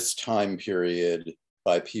in this time period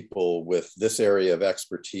by people with this area of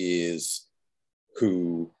expertise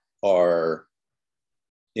who are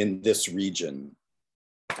in this region,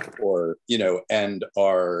 or, you know, and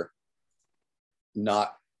are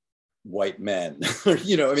not white men,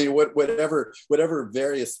 you know, I mean, whatever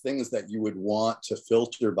various things that you would want to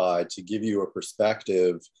filter by to give you a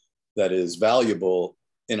perspective that is valuable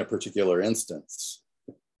in a particular instance,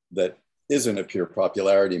 that isn't a pure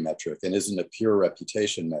popularity metric and isn't a pure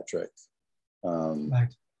reputation metric. Right.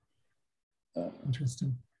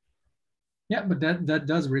 Interesting. Yeah, but that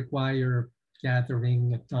does require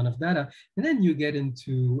gathering a ton of data. And then you get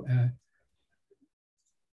into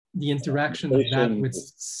the interaction of that with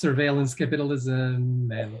surveillance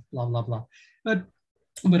capitalism and blah, blah, blah. But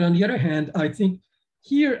on the other hand, I think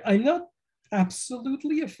here, I'm not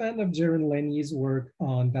absolutely a fan of Jaron Lenny's work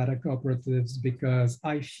on data cooperatives because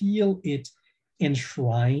I feel it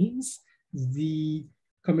enshrines the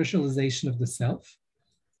commercialization of the self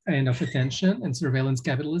and of attention and surveillance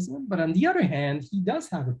capitalism. But on the other hand, he does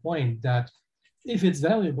have a point that if it's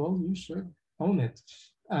valuable, you should own it.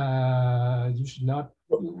 You should not.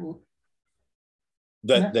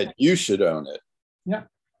 That you should own it. Yeah.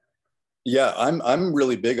 Yeah, I'm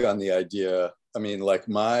really big on the idea. I mean, like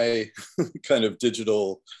my kind of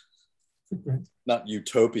digital, not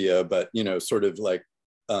utopia, but, you know, sort of like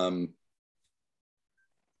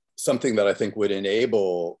something that I think would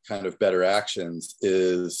enable kind of better actions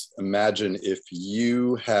is, imagine if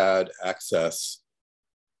you had access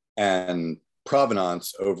and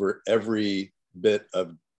provenance over every bit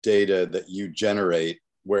of data that you generate,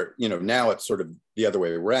 where, you know, now it's sort of the other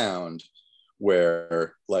way around,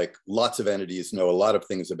 where like lots of entities know a lot of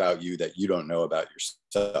things about you that you don't know about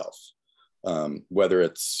yourself. Whether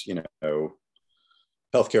it's, you know,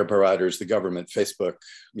 healthcare providers, the government, Facebook,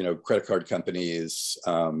 you know, credit card companies,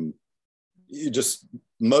 just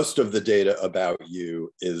most of the data about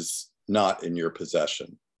you is not in your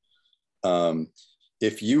possession.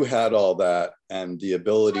 If you had all that and the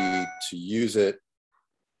ability to use it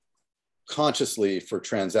consciously for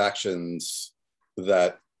transactions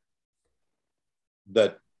that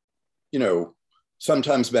you know,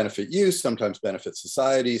 sometimes benefit you, sometimes benefit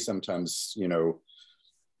society, sometimes, you know,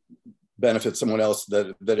 benefit someone else,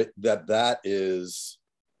 that is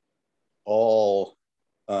all,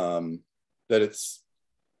 that it's,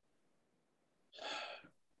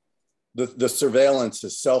 the surveillance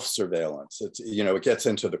is self-surveillance. It's, you know, it gets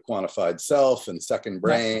into the quantified self and second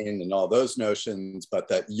brain and all those notions, but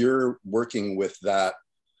that you're working with that,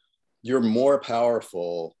 you're more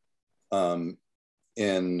powerful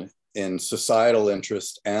in societal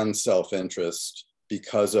interest and self-interest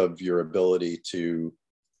because of your ability to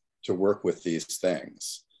work with these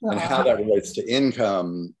things. And how that relates to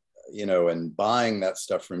income, you know, and buying that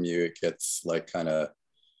stuff from you, it gets like kind of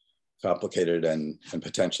complicated and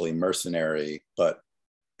potentially mercenary, but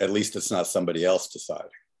at least it's not somebody else deciding.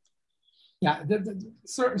 Yeah,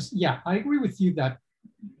 yeah, I agree with you that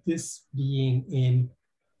this being in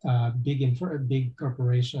big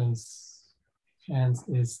corporations' hands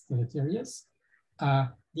is deleterious. The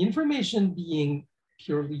information being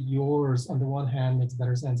purely yours on the one hand makes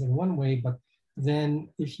better sense in one way, but then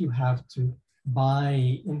if you have to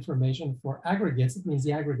buy information for aggregates, it means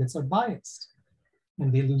the aggregates are biased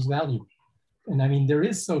and they lose value. And I mean, there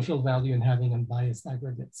is social value in having unbiased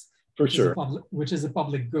aggregates. For sure. Which is a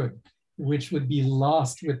public good, which would be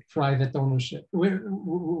lost with private ownership,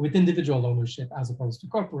 with individual ownership as opposed to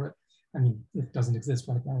corporate. I mean, it doesn't exist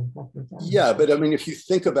right now in corporate ownership. Yeah, but I mean, if you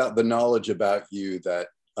think about the knowledge about you that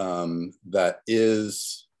that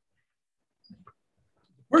is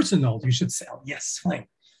personal, you should sell. Yes, fine.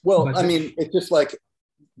 Well, but I mean, it's just like,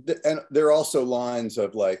 and there are also lines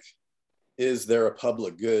of like, is there a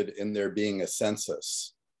public good in there being a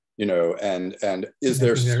census? You know, and is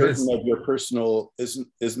there certain of your personal,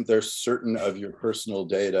 isn't there certain of your personal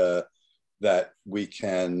data that we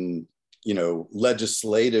can, you know,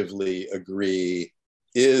 legislatively agree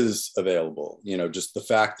is available? You know, just the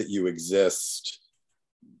fact that you exist,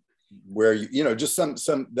 where you know, just some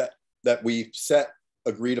that we set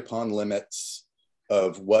agreed upon limits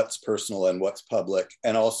of what's personal and what's public,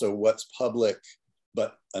 and also what's public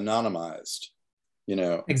but anonymized. You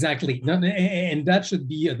know, exactly. No, and that should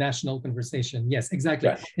be a national conversation. Yes, exactly.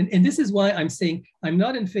 Yeah. And this is why I'm saying I'm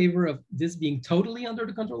not in favor of this being totally under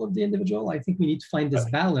the control of the individual. I think we need to find this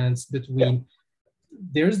balance between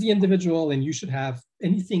there's the individual and you should have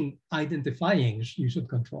anything identifying you should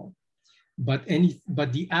control. But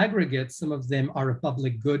the aggregates, some of them are a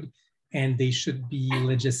public good and they should be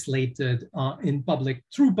legislated in public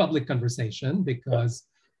through public conversation, because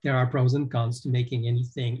there are pros and cons to making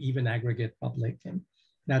anything, even aggregate, public, and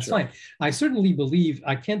that's fine. I certainly believe,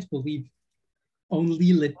 I can't believe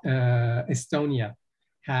only Estonia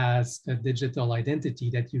has a digital identity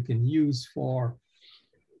that you can use for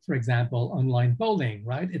example, online polling,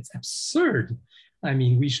 right? It's absurd. I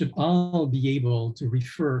mean, we should all be able to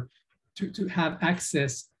refer, to have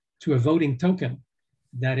access to a voting token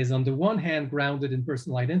that is on the one hand grounded in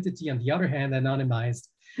personal identity, on the other hand anonymized,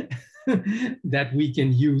 that we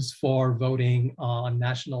can use for voting on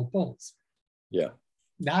national polls. Yeah.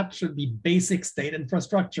 That should be basic state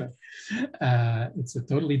infrastructure. It's a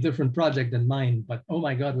totally different project than mine, but oh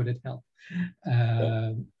my God, would it help?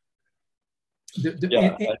 And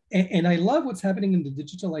I love what's happening in the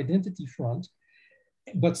digital identity front,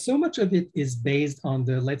 but so much of it is based on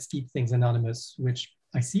the let's keep things anonymous, which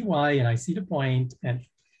I see why and I see the point,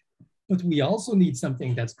 but we also need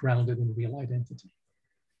something that's grounded in real identity.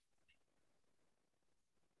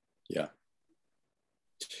 Yeah.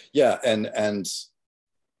 Yeah, and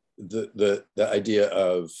the idea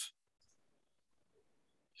of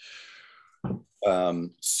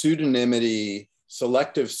pseudonymity,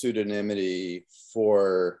 selective pseudonymity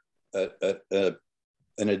for an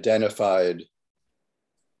identified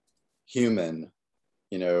human,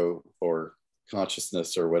 you know, or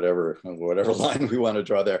consciousness, or whatever line we want to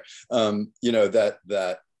draw there. You know,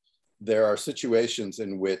 that there are situations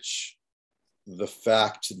in which the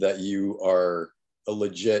fact that you are a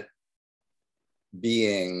legit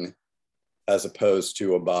being as opposed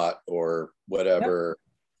to a bot or whatever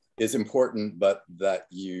is important, but that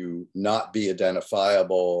you not be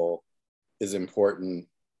identifiable is important,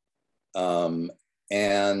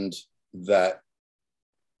 and that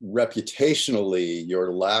reputationally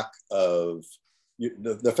your lack of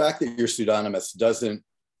the fact that you're pseudonymous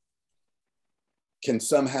can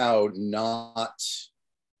somehow not,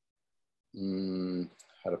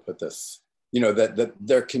 how to put this, you know, that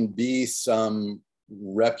there can be some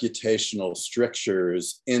reputational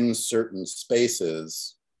strictures in certain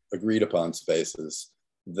spaces, agreed upon spaces,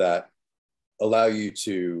 that allow you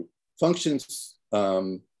to function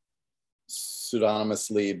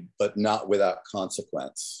pseudonymously, but not without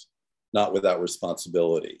consequence, not without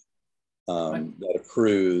responsibility, that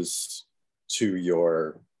accrues to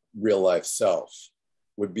your real life self,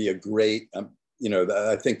 would be a great, you know,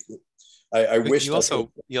 I think, I wish you also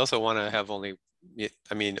want to have only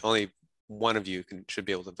one of you should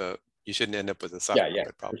be able to vote. You shouldn't end up with a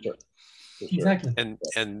software problem. For sure. Exactly.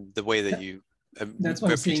 And the way that you that's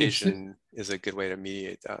reputation is a good way to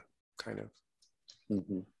mediate that kind of.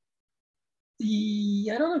 Mm-hmm.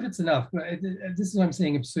 I don't know if it's enough, but this is what I'm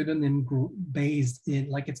saying, a pseudonym based in,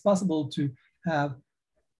 like, it's possible to have,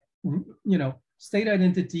 you know, state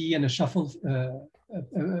identity and a shuffle,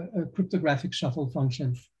 a cryptographic shuffle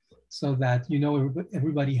function, so that, you know,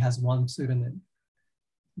 everybody has one pseudonym,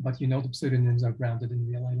 but you know the pseudonyms are grounded in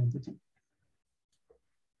real identity.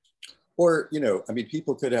 Or, you know, I mean,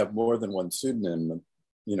 people could have more than one pseudonym,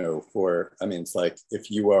 you know, I mean, it's like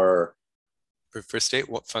if you are, for state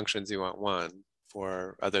functions, you want one.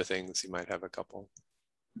 For other things, you might have a couple.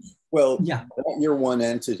 Well, yeah, you're one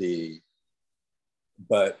entity,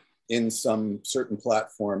 but in some certain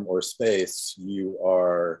platform or space, you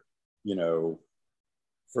are, you know,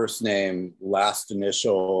 first name, last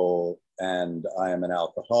initial, and I am an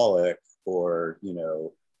alcoholic, or, you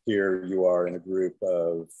know, here you are in a group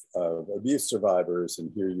of abuse survivors,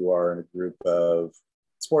 and here you are in a group of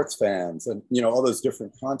sports fans, and you know, all those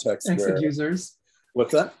different contexts. Ex-abusers.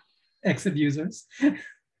 What's that? Ex-abusers.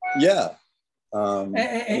 Yeah.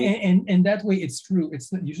 And that way it's true.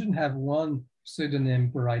 It's not, you shouldn't have one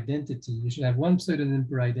pseudonym per identity. You should have one pseudonym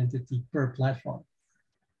per identity per platform.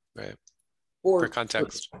 Right. Or per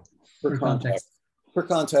context. Per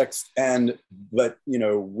context. And, but, you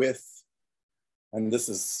know, with, and this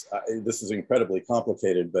is incredibly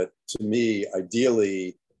complicated, but to me,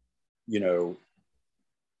 ideally, you know,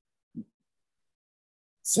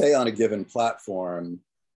 say on a given platform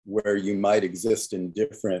where you might exist in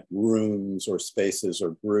different rooms or spaces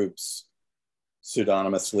or groups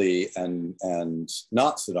pseudonymously and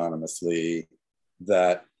not pseudonymously,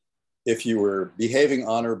 that if you were behaving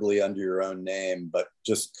honorably under your own name, but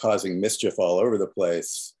just causing mischief all over the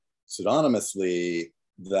place pseudonymously,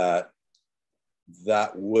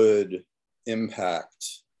 that would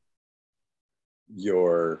impact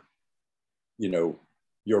your, you know,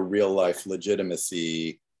 your real life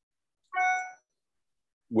legitimacy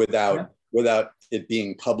without it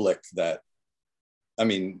being public. That, I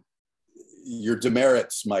mean, your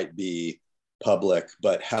demerits might be public,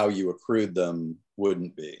 but how you accrued them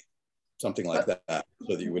wouldn't be. Something like that,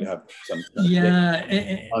 so that you would have some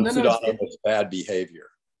pseudonymous bad behavior.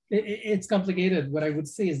 It's complicated. What I would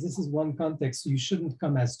say is this is one context. You shouldn't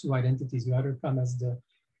come as two identities. You either come as the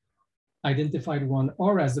identified one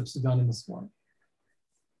or as the pseudonymous one.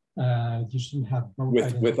 You shouldn't have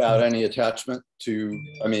both. Without any attachment to,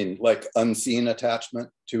 I mean, like unseen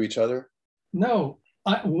attachment to each other? No,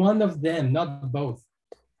 one of them, not both.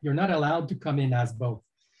 You're not allowed to come in as both.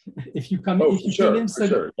 If you come, if you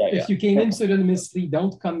came in pseudonymously,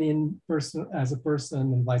 don't come in as a person,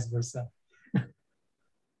 and vice versa.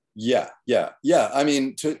 Yeah. I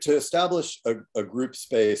mean, to establish a group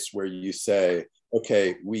space where you say,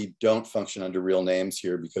 okay, we don't function under real names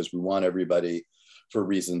here because we want everybody, for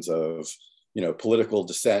reasons of, you know, political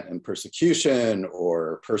dissent and persecution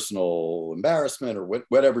or personal embarrassment or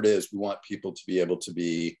whatever it is, we want people to be able to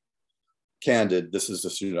be candid. This is a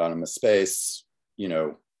pseudonymous space, you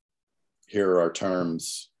know, here are our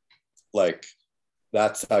terms. Like,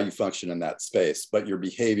 that's how you function in that space. But your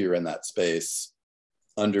behavior in that space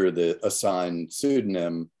under the assigned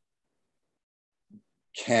pseudonym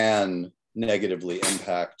can negatively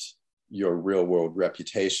impact your real world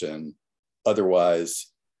reputation.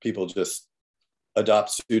 Otherwise, people just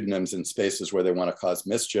adopt pseudonyms in spaces where they want to cause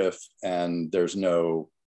mischief, and there's no,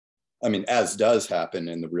 I mean, as does happen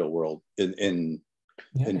in the real world, in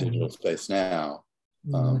digital space now.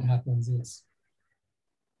 What happens is,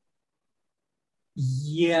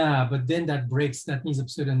 yeah, but then that means a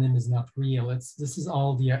pseudonym is not real. This is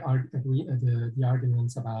all the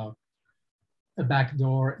arguments about a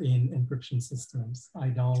backdoor in encryption systems. I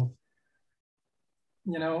don't,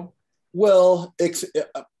 you know. Well,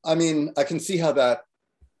 I mean, I can see how that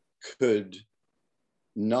could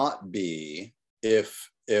not be if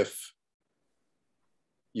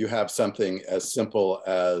you have something as simple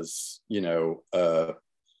as, you know, a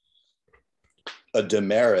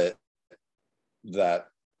demerit that,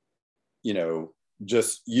 you know,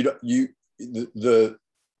 just the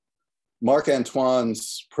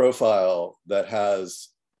Marc-Antoine's profile that has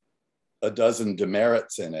a dozen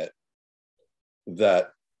demerits in it,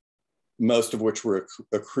 that most of which were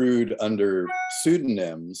accrued under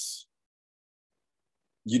pseudonyms.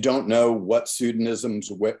 You don't know what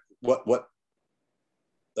pseudonyms, what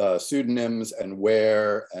pseudonyms and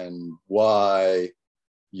where and why.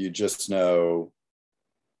 You just know,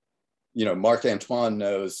 you know, Marc-Antoine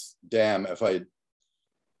knows, damn, if I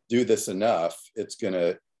do this enough, it's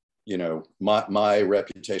gonna, you know, my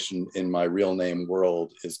reputation in my real name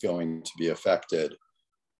world is going to be affected.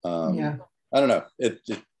 Yeah. I don't know.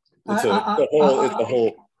 It's a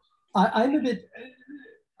whole. I'm a bit.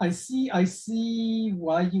 I see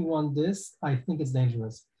why you want this. I think it's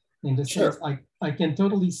dangerous. In the sense, I can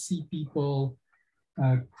totally see people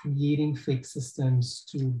creating fake systems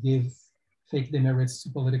to give fake demerits to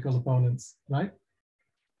political opponents, right?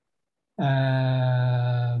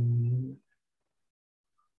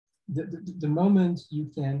 The moment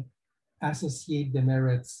you can associate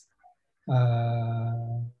demerits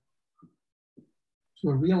to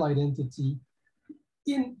a real identity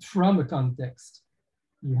from a context,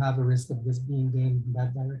 you have a risk of this being gained in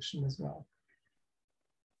that direction as well.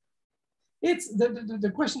 It's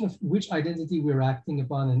the question of which identity we're acting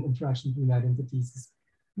upon and interaction between identities is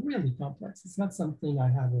really complex. It's not something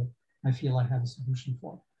I feel I have a solution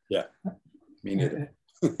for. Yeah, me neither.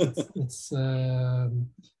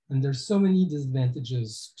 And there's so many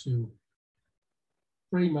disadvantages to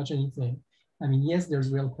pretty much anything. I mean, yes,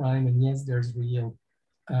 there's real crime, and yes, there's real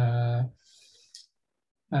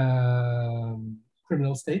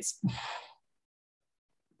criminal states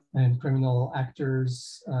and criminal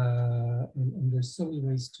actors, and there's so many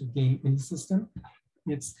ways to game any system.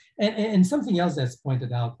 It's and something else that's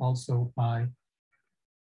pointed out also by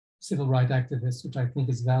civil rights activists, which I think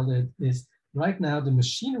is valid, is right now the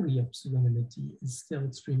machinery of pseudonymity is still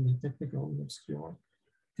extremely technical and obscure,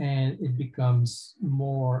 and it becomes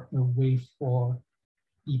more a way for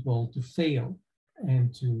people to fail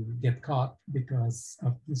and to get caught because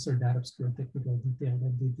of this or that obscure technical detail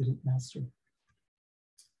that they didn't master,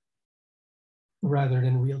 rather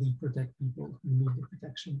than really protect people who need the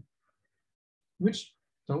protection, which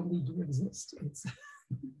totally do exist. It's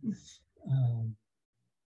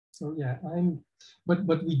so yeah, but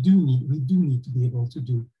we do need to be able to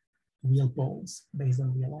do real polls based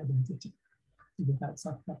on real identity without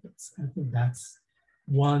soft puppets. I think that's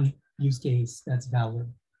one use case that's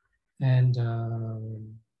valid. And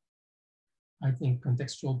I think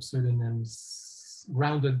contextual pseudonyms,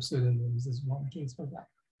 grounded pseudonyms is one case for that.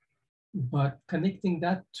 But connecting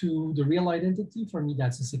that to the real identity, for me,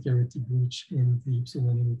 that's a security breach in the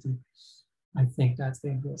pseudonymity. I think that's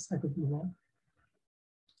dangerous. I could be wrong.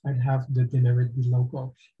 I'd have the demerit be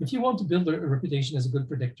local. If you want to build a reputation as a good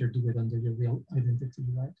predictor, do it under your real identity,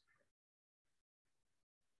 right?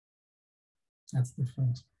 That's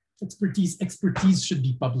different. Expertise should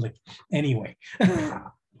be public anyway.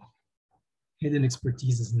 Hidden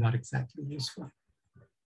expertise is not exactly useful.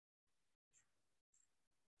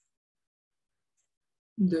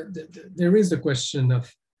 There is a question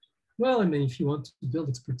of, well, I mean, if you want to build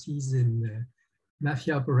expertise in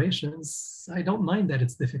mafia operations, I don't mind that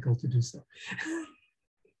it's difficult to do so.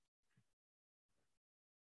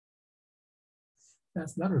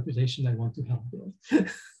 That's not a reputation I want to help build.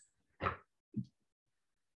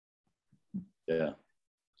 Yeah.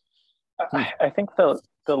 I think the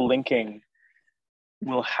linking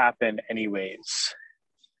will happen anyways.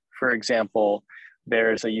 For example,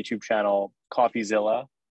 there's a YouTube channel, CoffeeZilla.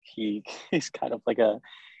 He's kind of like a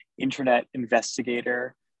internet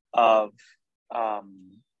investigator of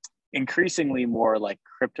increasingly more like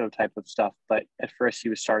crypto type of stuff. But at first he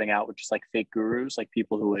was starting out with just like fake gurus, like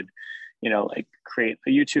people who would, you know, like create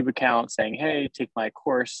a YouTube account saying, hey, take my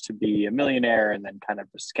course to be a millionaire, and then kind of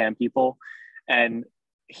scam people. And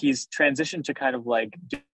he's transitioned to kind of like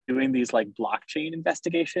doing these like blockchain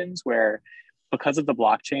investigations where, because of the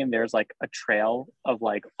blockchain, there's like a trail of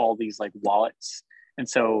like all these like wallets. And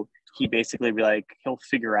so he basically be like, he'll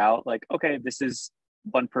figure out like, okay, this is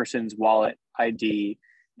one person's wallet ID.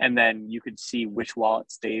 And then you could see which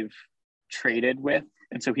wallets they've traded with.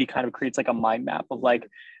 And so he kind of creates like a mind map of like,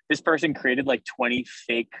 this person created like 20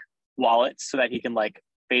 fake wallets so that he can like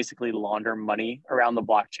basically launder money around the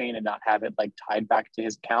blockchain and not have it like tied back to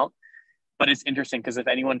his account. But it's interesting because if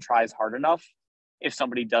anyone tries hard enough, if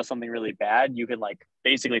somebody does something really bad, you can like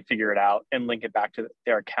basically figure it out and link it back to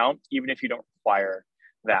their account, even if you don't require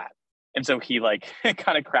that. And so he like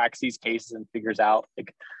kind of cracks these cases and figures out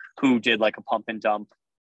like who did like a pump and dump,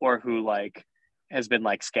 or who like has been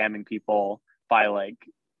like scamming people by like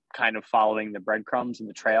kind of following the breadcrumbs and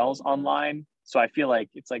the trails online. So I feel like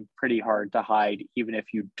it's like pretty hard to hide, even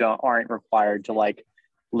if you aren't required to like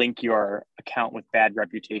link your account with bad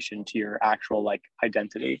reputation to your actual like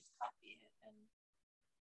identity.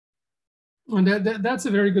 Well, that's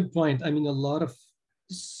a very good point. I mean, a lot of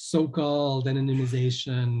so-called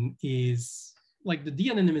anonymization is like the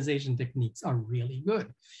de-anonymization techniques are really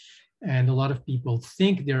good. And a lot of people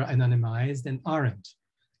think they're anonymized and aren't.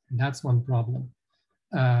 And that's one problem.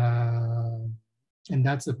 And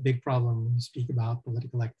that's a big problem when you speak about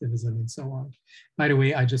political activism and so on. By the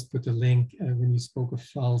way, I just put a link when you spoke of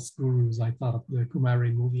false gurus. I thought of the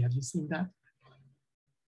Kumari movie. Have you seen that?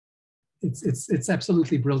 It's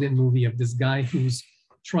absolutely brilliant movie of this guy who's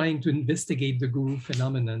trying to investigate the guru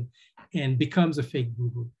phenomenon and becomes a fake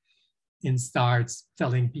guru and starts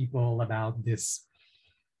telling people about this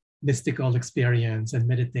mystical experience and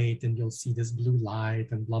meditate and you'll see this blue light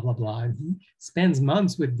and blah, blah, blah. And he spends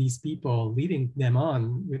months with these people, leading them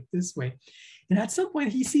on with this way. And at some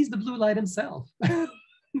point he sees the blue light himself. And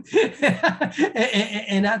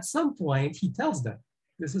at some point he tells them,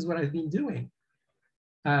 this is what I've been doing.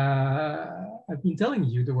 I've been telling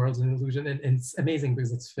you the world's an illusion, and it's amazing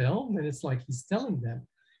because it's filmed and it's like he's telling them,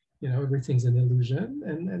 you know, everything's an illusion,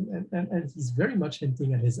 and he's very much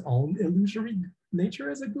hinting at his own illusory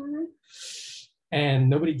nature as a guru, and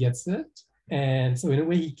nobody gets it. And so in a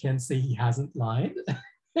way he can say he hasn't lied,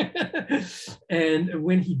 And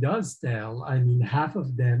when he does tell, I mean, half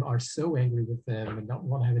of them are so angry with him and don't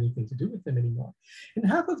want to have anything to do with him anymore. And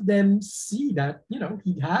half of them see that, you know,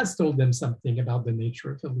 he has told them something about the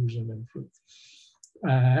nature of illusion and truth.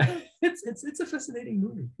 It's a fascinating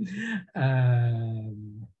movie.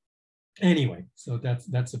 Anyway, so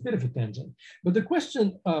that's a bit of a tangent. But the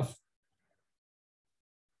question of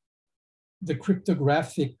the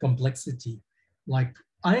cryptographic complexity, like,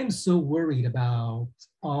 I'm so worried about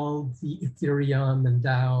all the Ethereum and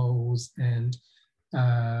DAOs and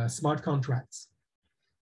smart contracts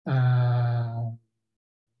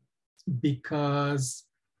because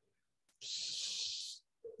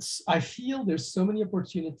I feel there's so many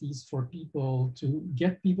opportunities for people to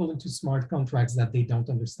get people into smart contracts that they don't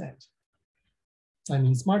understand. I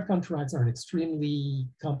mean, smart contracts are an extremely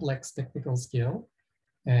complex technical skill.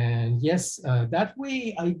 And yes, that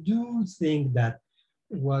way I do think that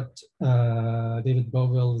what David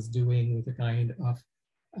Bovell is doing with a kind of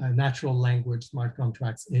natural language smart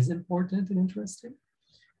contracts is important and interesting.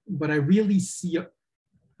 But I really see,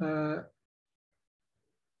 let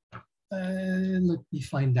me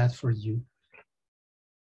find that for you.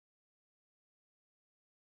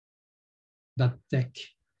 That tech.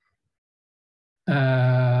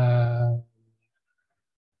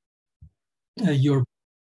 Your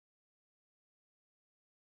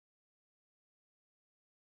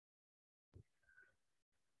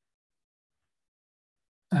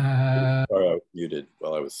Sorry, I was muted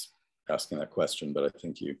while I was asking that question, but I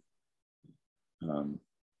think you.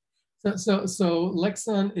 So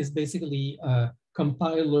Lexon is basically a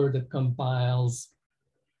compiler that compiles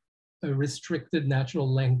a restricted natural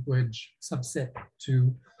language subset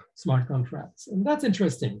to smart contracts. And that's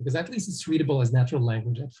interesting because at least it's readable as natural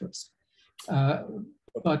language at first.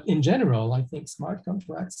 But in general, I think smart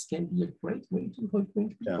contracts can be a great way to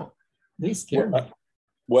hoodwink people. Yeah. They scare me.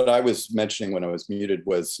 What I was mentioning when I was muted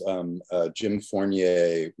was Jim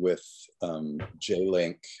Fournier with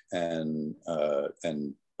J-Link and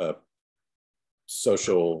a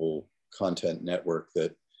social content network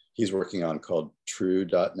that he's working on called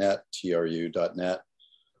True.net, TRU.net,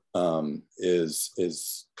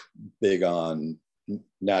 is big on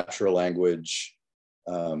natural language,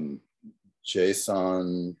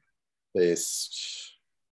 JSON-based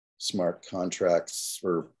smart contracts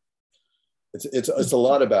for. It's a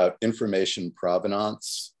lot about information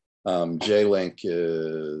provenance. J-Link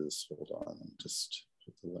is, hold on, just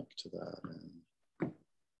put the link to that.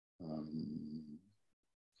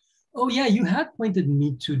 Oh yeah, you had pointed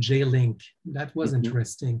me to J-Link. That was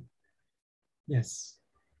interesting. Yes.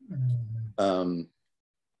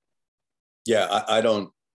 Yeah, I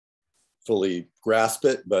don't fully grasp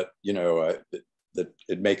it, but you know, that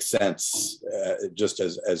it makes sense, just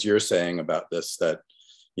as you're saying about this, that,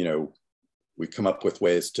 you know, we come up with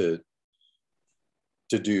ways to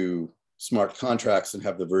do smart contracts and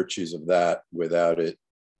have the virtues of that without it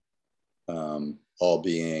all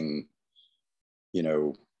being, you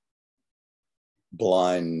know,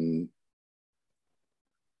 blind,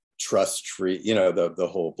 trust-free, you know, the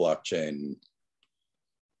whole blockchain,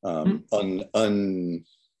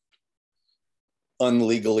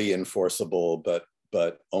 unlegally enforceable,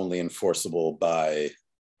 but only enforceable by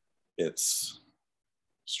its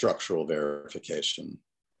structural verification.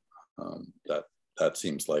 That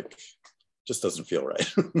seems like just doesn't feel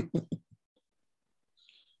right.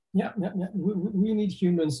 Yeah. We need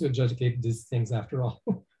humans to adjudicate these things after all.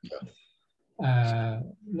 Yeah.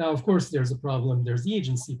 Now, of course, there's a problem. There's the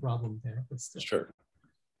agency problem there, but still. Sure.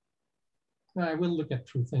 I will look at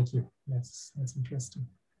True. Thank you. That's interesting.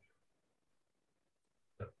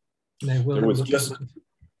 And I will there was just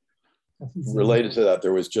related to that.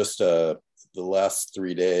 There was just the last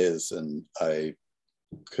 3 days, and I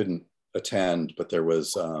couldn't attend, but there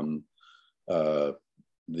was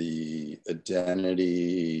the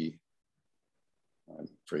identity. I'm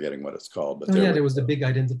forgetting what it's called, but there was the big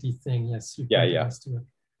identity thing. Yes. Yeah. I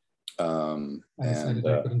decided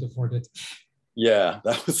I couldn't afford it. Yeah,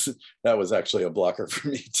 that was actually a blocker for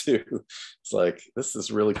me too. It's like, this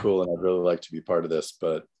is really cool, and I'd really like to be part of this,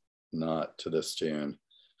 but not to this tune.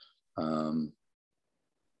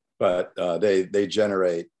 But they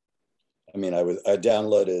generate. I mean, I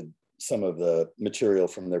downloaded some of the material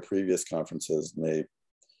from their previous conferences, and they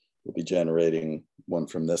will be generating one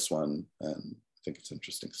from this one, and I think it's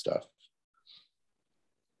interesting stuff.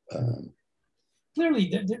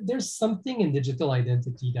 Clearly, there's something in digital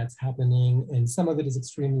identity that's happening, and some of it is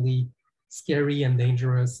extremely scary and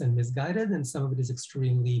dangerous and misguided, and some of it is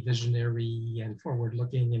extremely visionary and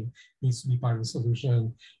forward-looking and needs to be part of the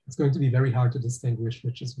solution. It's going to be very hard to distinguish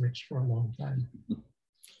which is which for a long time.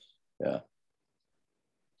 Yeah.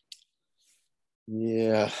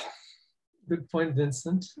 Yeah. Good point,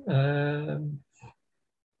 Vincent.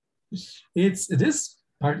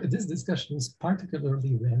 This discussion is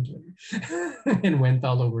particularly rambling and went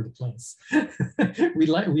all over the place. we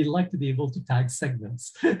like to be able to tag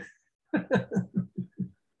segments.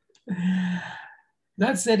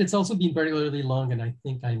 That said, it's also been particularly long, and I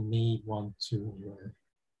think I may want to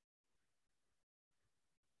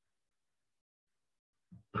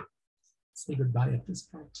say goodbye at this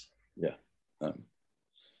point. Yeah.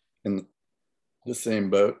 In the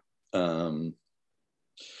same boat.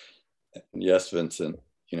 Yes, Vincent,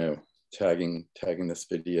 tagging this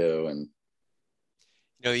video and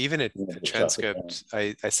even a transcript,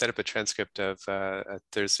 I set up a transcript of a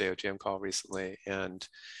Thursday OGM call recently, and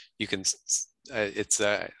you can, I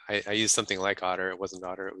used something like Otter. It wasn't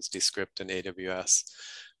Otter, it was Descript and AWS.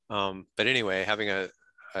 But anyway, having a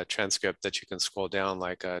transcript that you can scroll down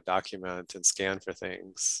like a document and scan for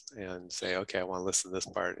things and say, okay, I want to listen to this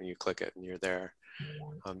part, and you click it and you're there.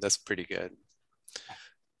 That's pretty good.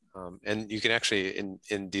 And you can actually,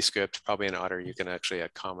 in Descript, probably in Otter, you can actually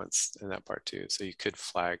add comments in that part too. So you could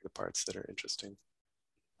flag the parts that are interesting.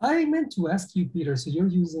 I meant to ask you, Peter, so you're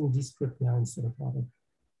using Descript now instead of Otter.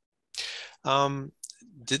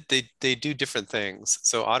 They do different things.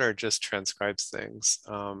 So Otter just transcribes things.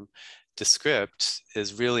 Descript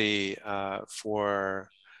is really for,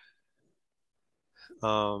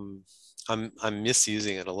 I'm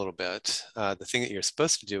misusing it a little bit. The thing that you're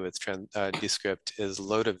supposed to do with Descript is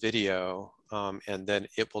load a video, and then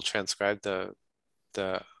it will transcribe the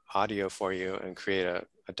audio for you and create a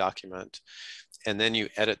document. And then you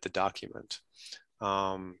edit the document.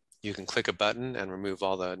 You can click a button and remove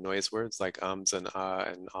all the noise words like ums and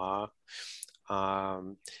ah.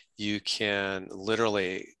 You can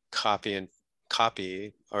literally copy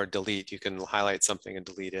or delete. You can highlight something and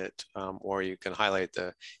delete it, or you can highlight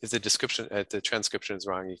if the description, if the transcription is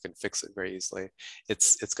wrong, you can fix it very easily.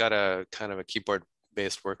 It's got a kind of a keyboard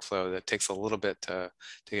based workflow that takes a little bit to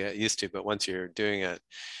get used to, but once you're doing it,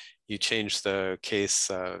 you change the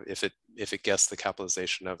case. If it guessed the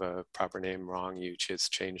capitalization of a proper name wrong, you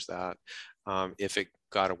just change that. If it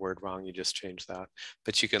got a word wrong, you just change that.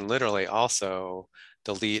 But you can literally also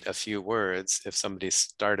delete a few words. If somebody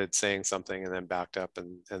started saying something and then backed up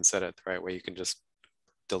and said it the right way, you can just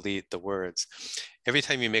delete the words. Every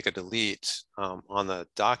time you make a delete on the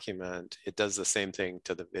document, it does the same thing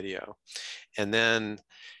to the video. And then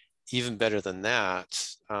even better than that,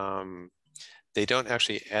 they don't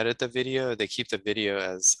actually edit the video. They keep the video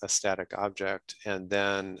as a static object. And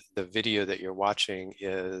then the video that you're watching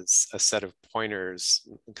is a set of pointers,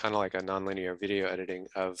 kind of like a nonlinear video editing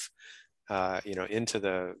of, into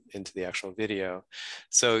the actual video.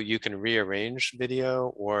 So you can rearrange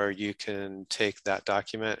video, or you can take that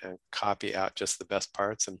document and copy out just the best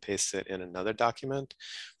parts and paste it in another document.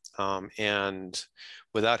 And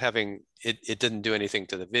without having, it didn't do anything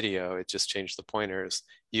to the video, it just changed the pointers.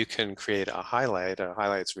 You can create a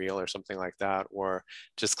highlights reel or something like that, or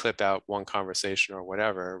just clip out one conversation or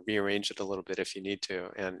whatever, rearrange it a little bit if you need to,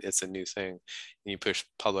 and it's a new thing. And you push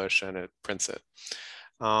publish and it prints it.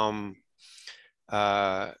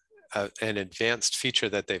 An advanced feature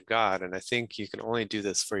that they've got, and I think you can only do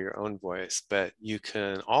this for your own voice, but you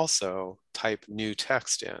can also type new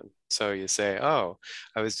text in. So you say, oh,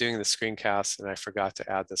 I was doing the screencast and I forgot to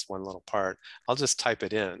add this one little part. I'll just type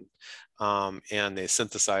it in. And they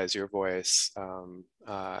synthesize your voice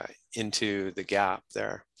into the gap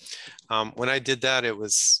there. When I did that, it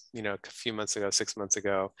was, a few months ago, 6 months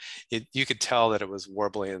ago, you could tell that it was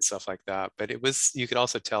warbly and stuff like that, but you could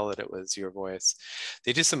also tell that it was your voice.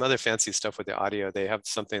 They do some other fancy stuff with the audio. They have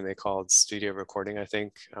something they called studio recording, I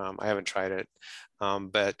think. I haven't tried it,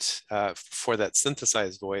 but for that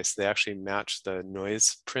synthesized voice, they actually match the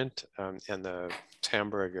noise print and the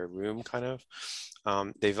timbre of your room, kind of.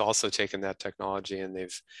 They've also taken that technology and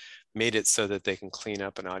they've made it so that they can clean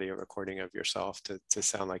up an audio recording of yourself to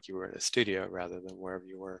sound like you were in a studio rather than wherever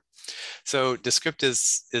you were. So Descript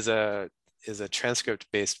is a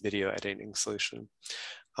transcript-based video editing solution.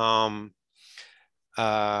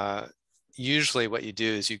 Usually what you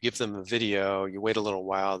do is you give them a video, you wait a little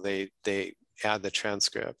while, they add the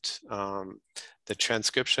transcript. The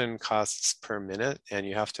transcription costs per minute, and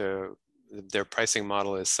you have to, their pricing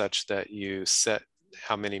model is such that you set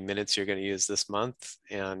how many minutes you're going to use this month,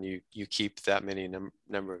 and you keep that many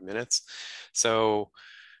number of minutes. So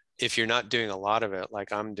if you're not doing a lot of it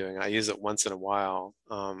like I'm doing, I use it once in a while.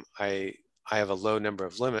 I have a low number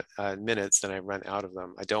of minutes and I run out of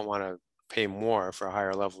them. I don't want to pay more for a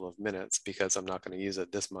higher level of minutes because I'm not going to use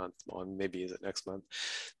it this month. Well, maybe use it next month.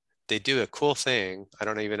 They do a cool thing. I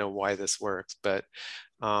don't even know why this works, but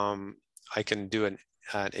I can do an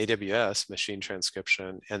AWS machine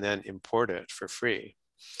transcription and then import it for free.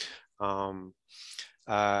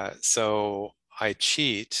 So I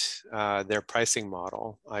cheat their pricing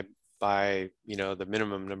model. I buy, the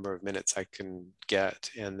minimum number of minutes I can get,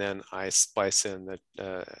 and then I splice in the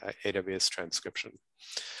AWS transcription.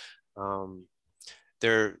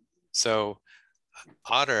 So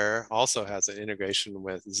Otter also has an integration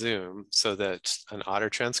with Zoom, so that an Otter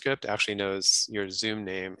transcript actually knows your Zoom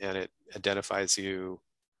name and it identifies you,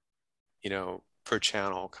 per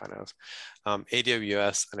channel kind of.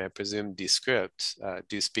 AWS and I presume Descript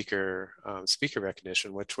do speaker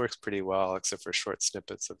recognition, which works pretty well, except for short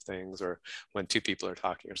snippets of things, or when two people are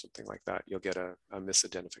talking or something like that, you'll get a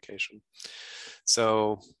misidentification.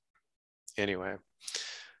 So anyway,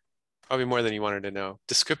 probably more than you wanted to know.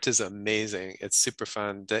 Descript is amazing. It's super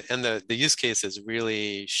fun. And the use case is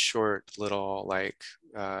really short, little, like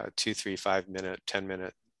 2, 3, 5 minute, 10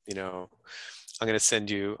 minute, I'm going to send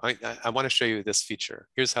you, I want to show you this feature.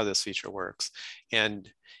 Here's how this feature works.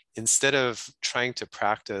 And instead of trying to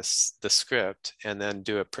practice the script and then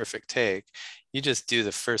do a perfect take, you just do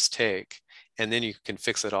the first take, and then you can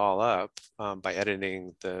fix it all up by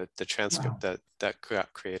editing the transcript that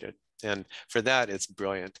got created. And for that, it's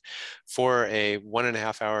brilliant. For a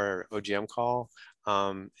 1.5 hour OGM call,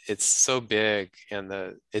 it's so big, and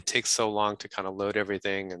it takes so long to kind of load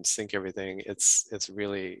everything and sync everything. It's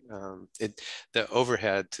really the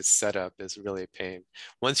overhead to set up is really a pain.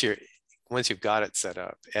 Once you've got it set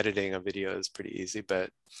up, editing a video is pretty easy, but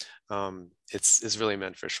it's really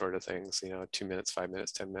meant for shorter things. 2 minutes, 5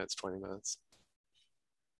 minutes, 10 minutes, 20 minutes.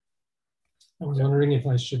 I was wondering if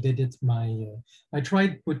I should edit I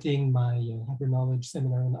tried putting my HyperKnowledge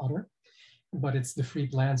seminar in Otter, but it's the free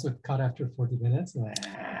plan, so it cut after 40 minutes.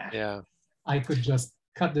 Yeah. I could just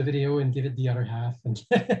cut the video and give it the other half and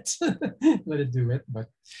let it do it. But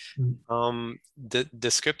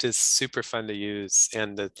the script is super fun to use,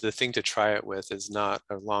 and the thing to try it with is not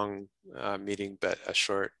a long meeting, but a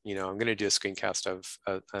short. I'm going to do a screencast of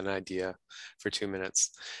an idea for 2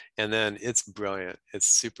 minutes, and then it's brilliant. It's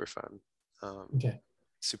super fun.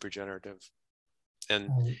 Super generative,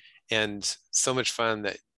 and so much fun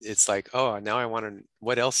that it's like, oh, now I want to,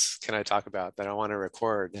 what else can I talk about that I want to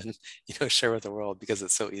record and share with the world, because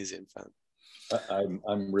it's so easy and fun.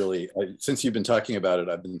 I'm really, since you've been talking about it,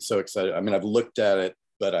 I've been so excited. I mean, I've looked at it,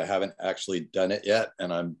 but I haven't actually done it yet,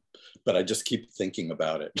 but I just keep thinking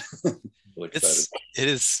about it. Really excited. It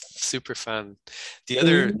is super fun. The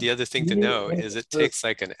other thing to know is it takes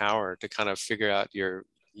like an hour to kind of figure out your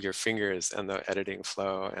fingers and the editing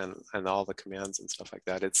flow and all the commands and stuff like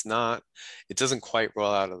that. It doesn't quite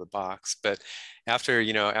roll out of the box, but after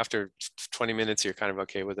 20 minutes, you're kind of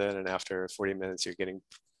okay with it. And after 40 minutes, you're getting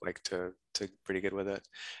like to pretty good with it.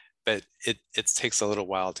 But it takes a little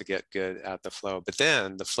while to get good at the flow. But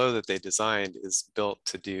then the flow that they designed is built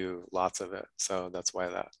to do lots of it. So that's why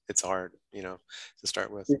it's hard, to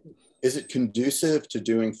start with. Is it conducive to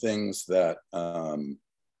doing things that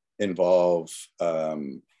involve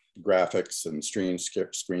graphics and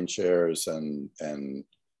screen shares and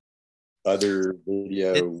other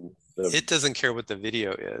video? It doesn't care what the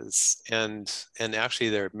video is, and actually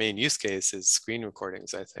their main use case is screen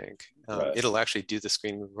recordings. I think right. It'll actually do the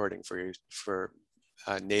screen recording for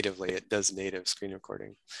natively. It does native screen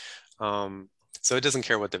recording, so it doesn't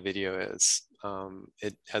care what the video is.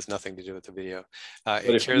 It has nothing to do with the video.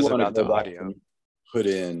 It cares about the audio. Put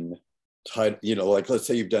in like let's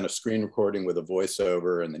say you've done a screen recording with a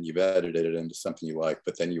voiceover and then you've edited it into something you like,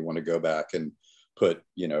 but then you want to go back and put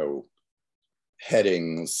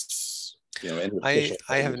headings, I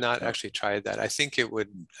have not actually tried that. I think it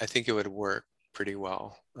would work pretty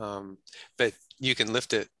well, but you can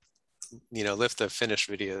lift it, lift the finished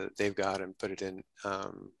video that they've got and put it in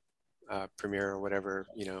Premiere or whatever.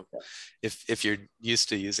 If you're used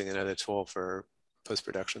to using another tool for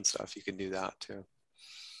post-production stuff, you can do that too.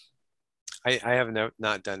 I have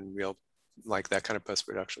not done real like that kind of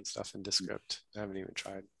post-production stuff in Descript. I haven't even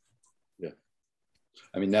tried. Yeah,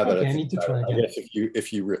 I mean, now that I need to try I guess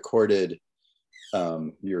if you recorded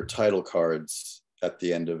your title cards at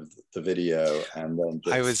the end of the video and then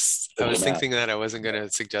I was thinking that I wasn't going to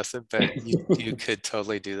suggest it, but you could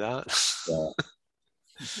totally do that. Yeah.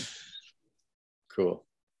 Cool.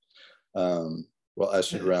 Well, I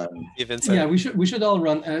should run. Yeah, we should all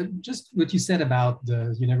run. Just what you said about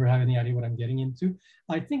you never have any idea what I'm getting into.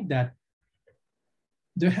 I think that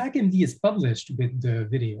the HackMD is published with the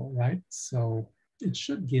video, right? So it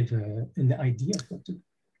should give an idea of what to do.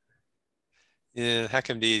 Yeah,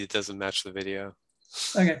 HackMD doesn't match the video.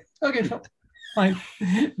 Okay, fine.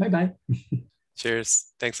 Bye-bye.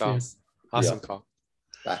 Cheers. Thanks all. Awesome call.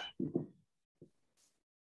 Bye.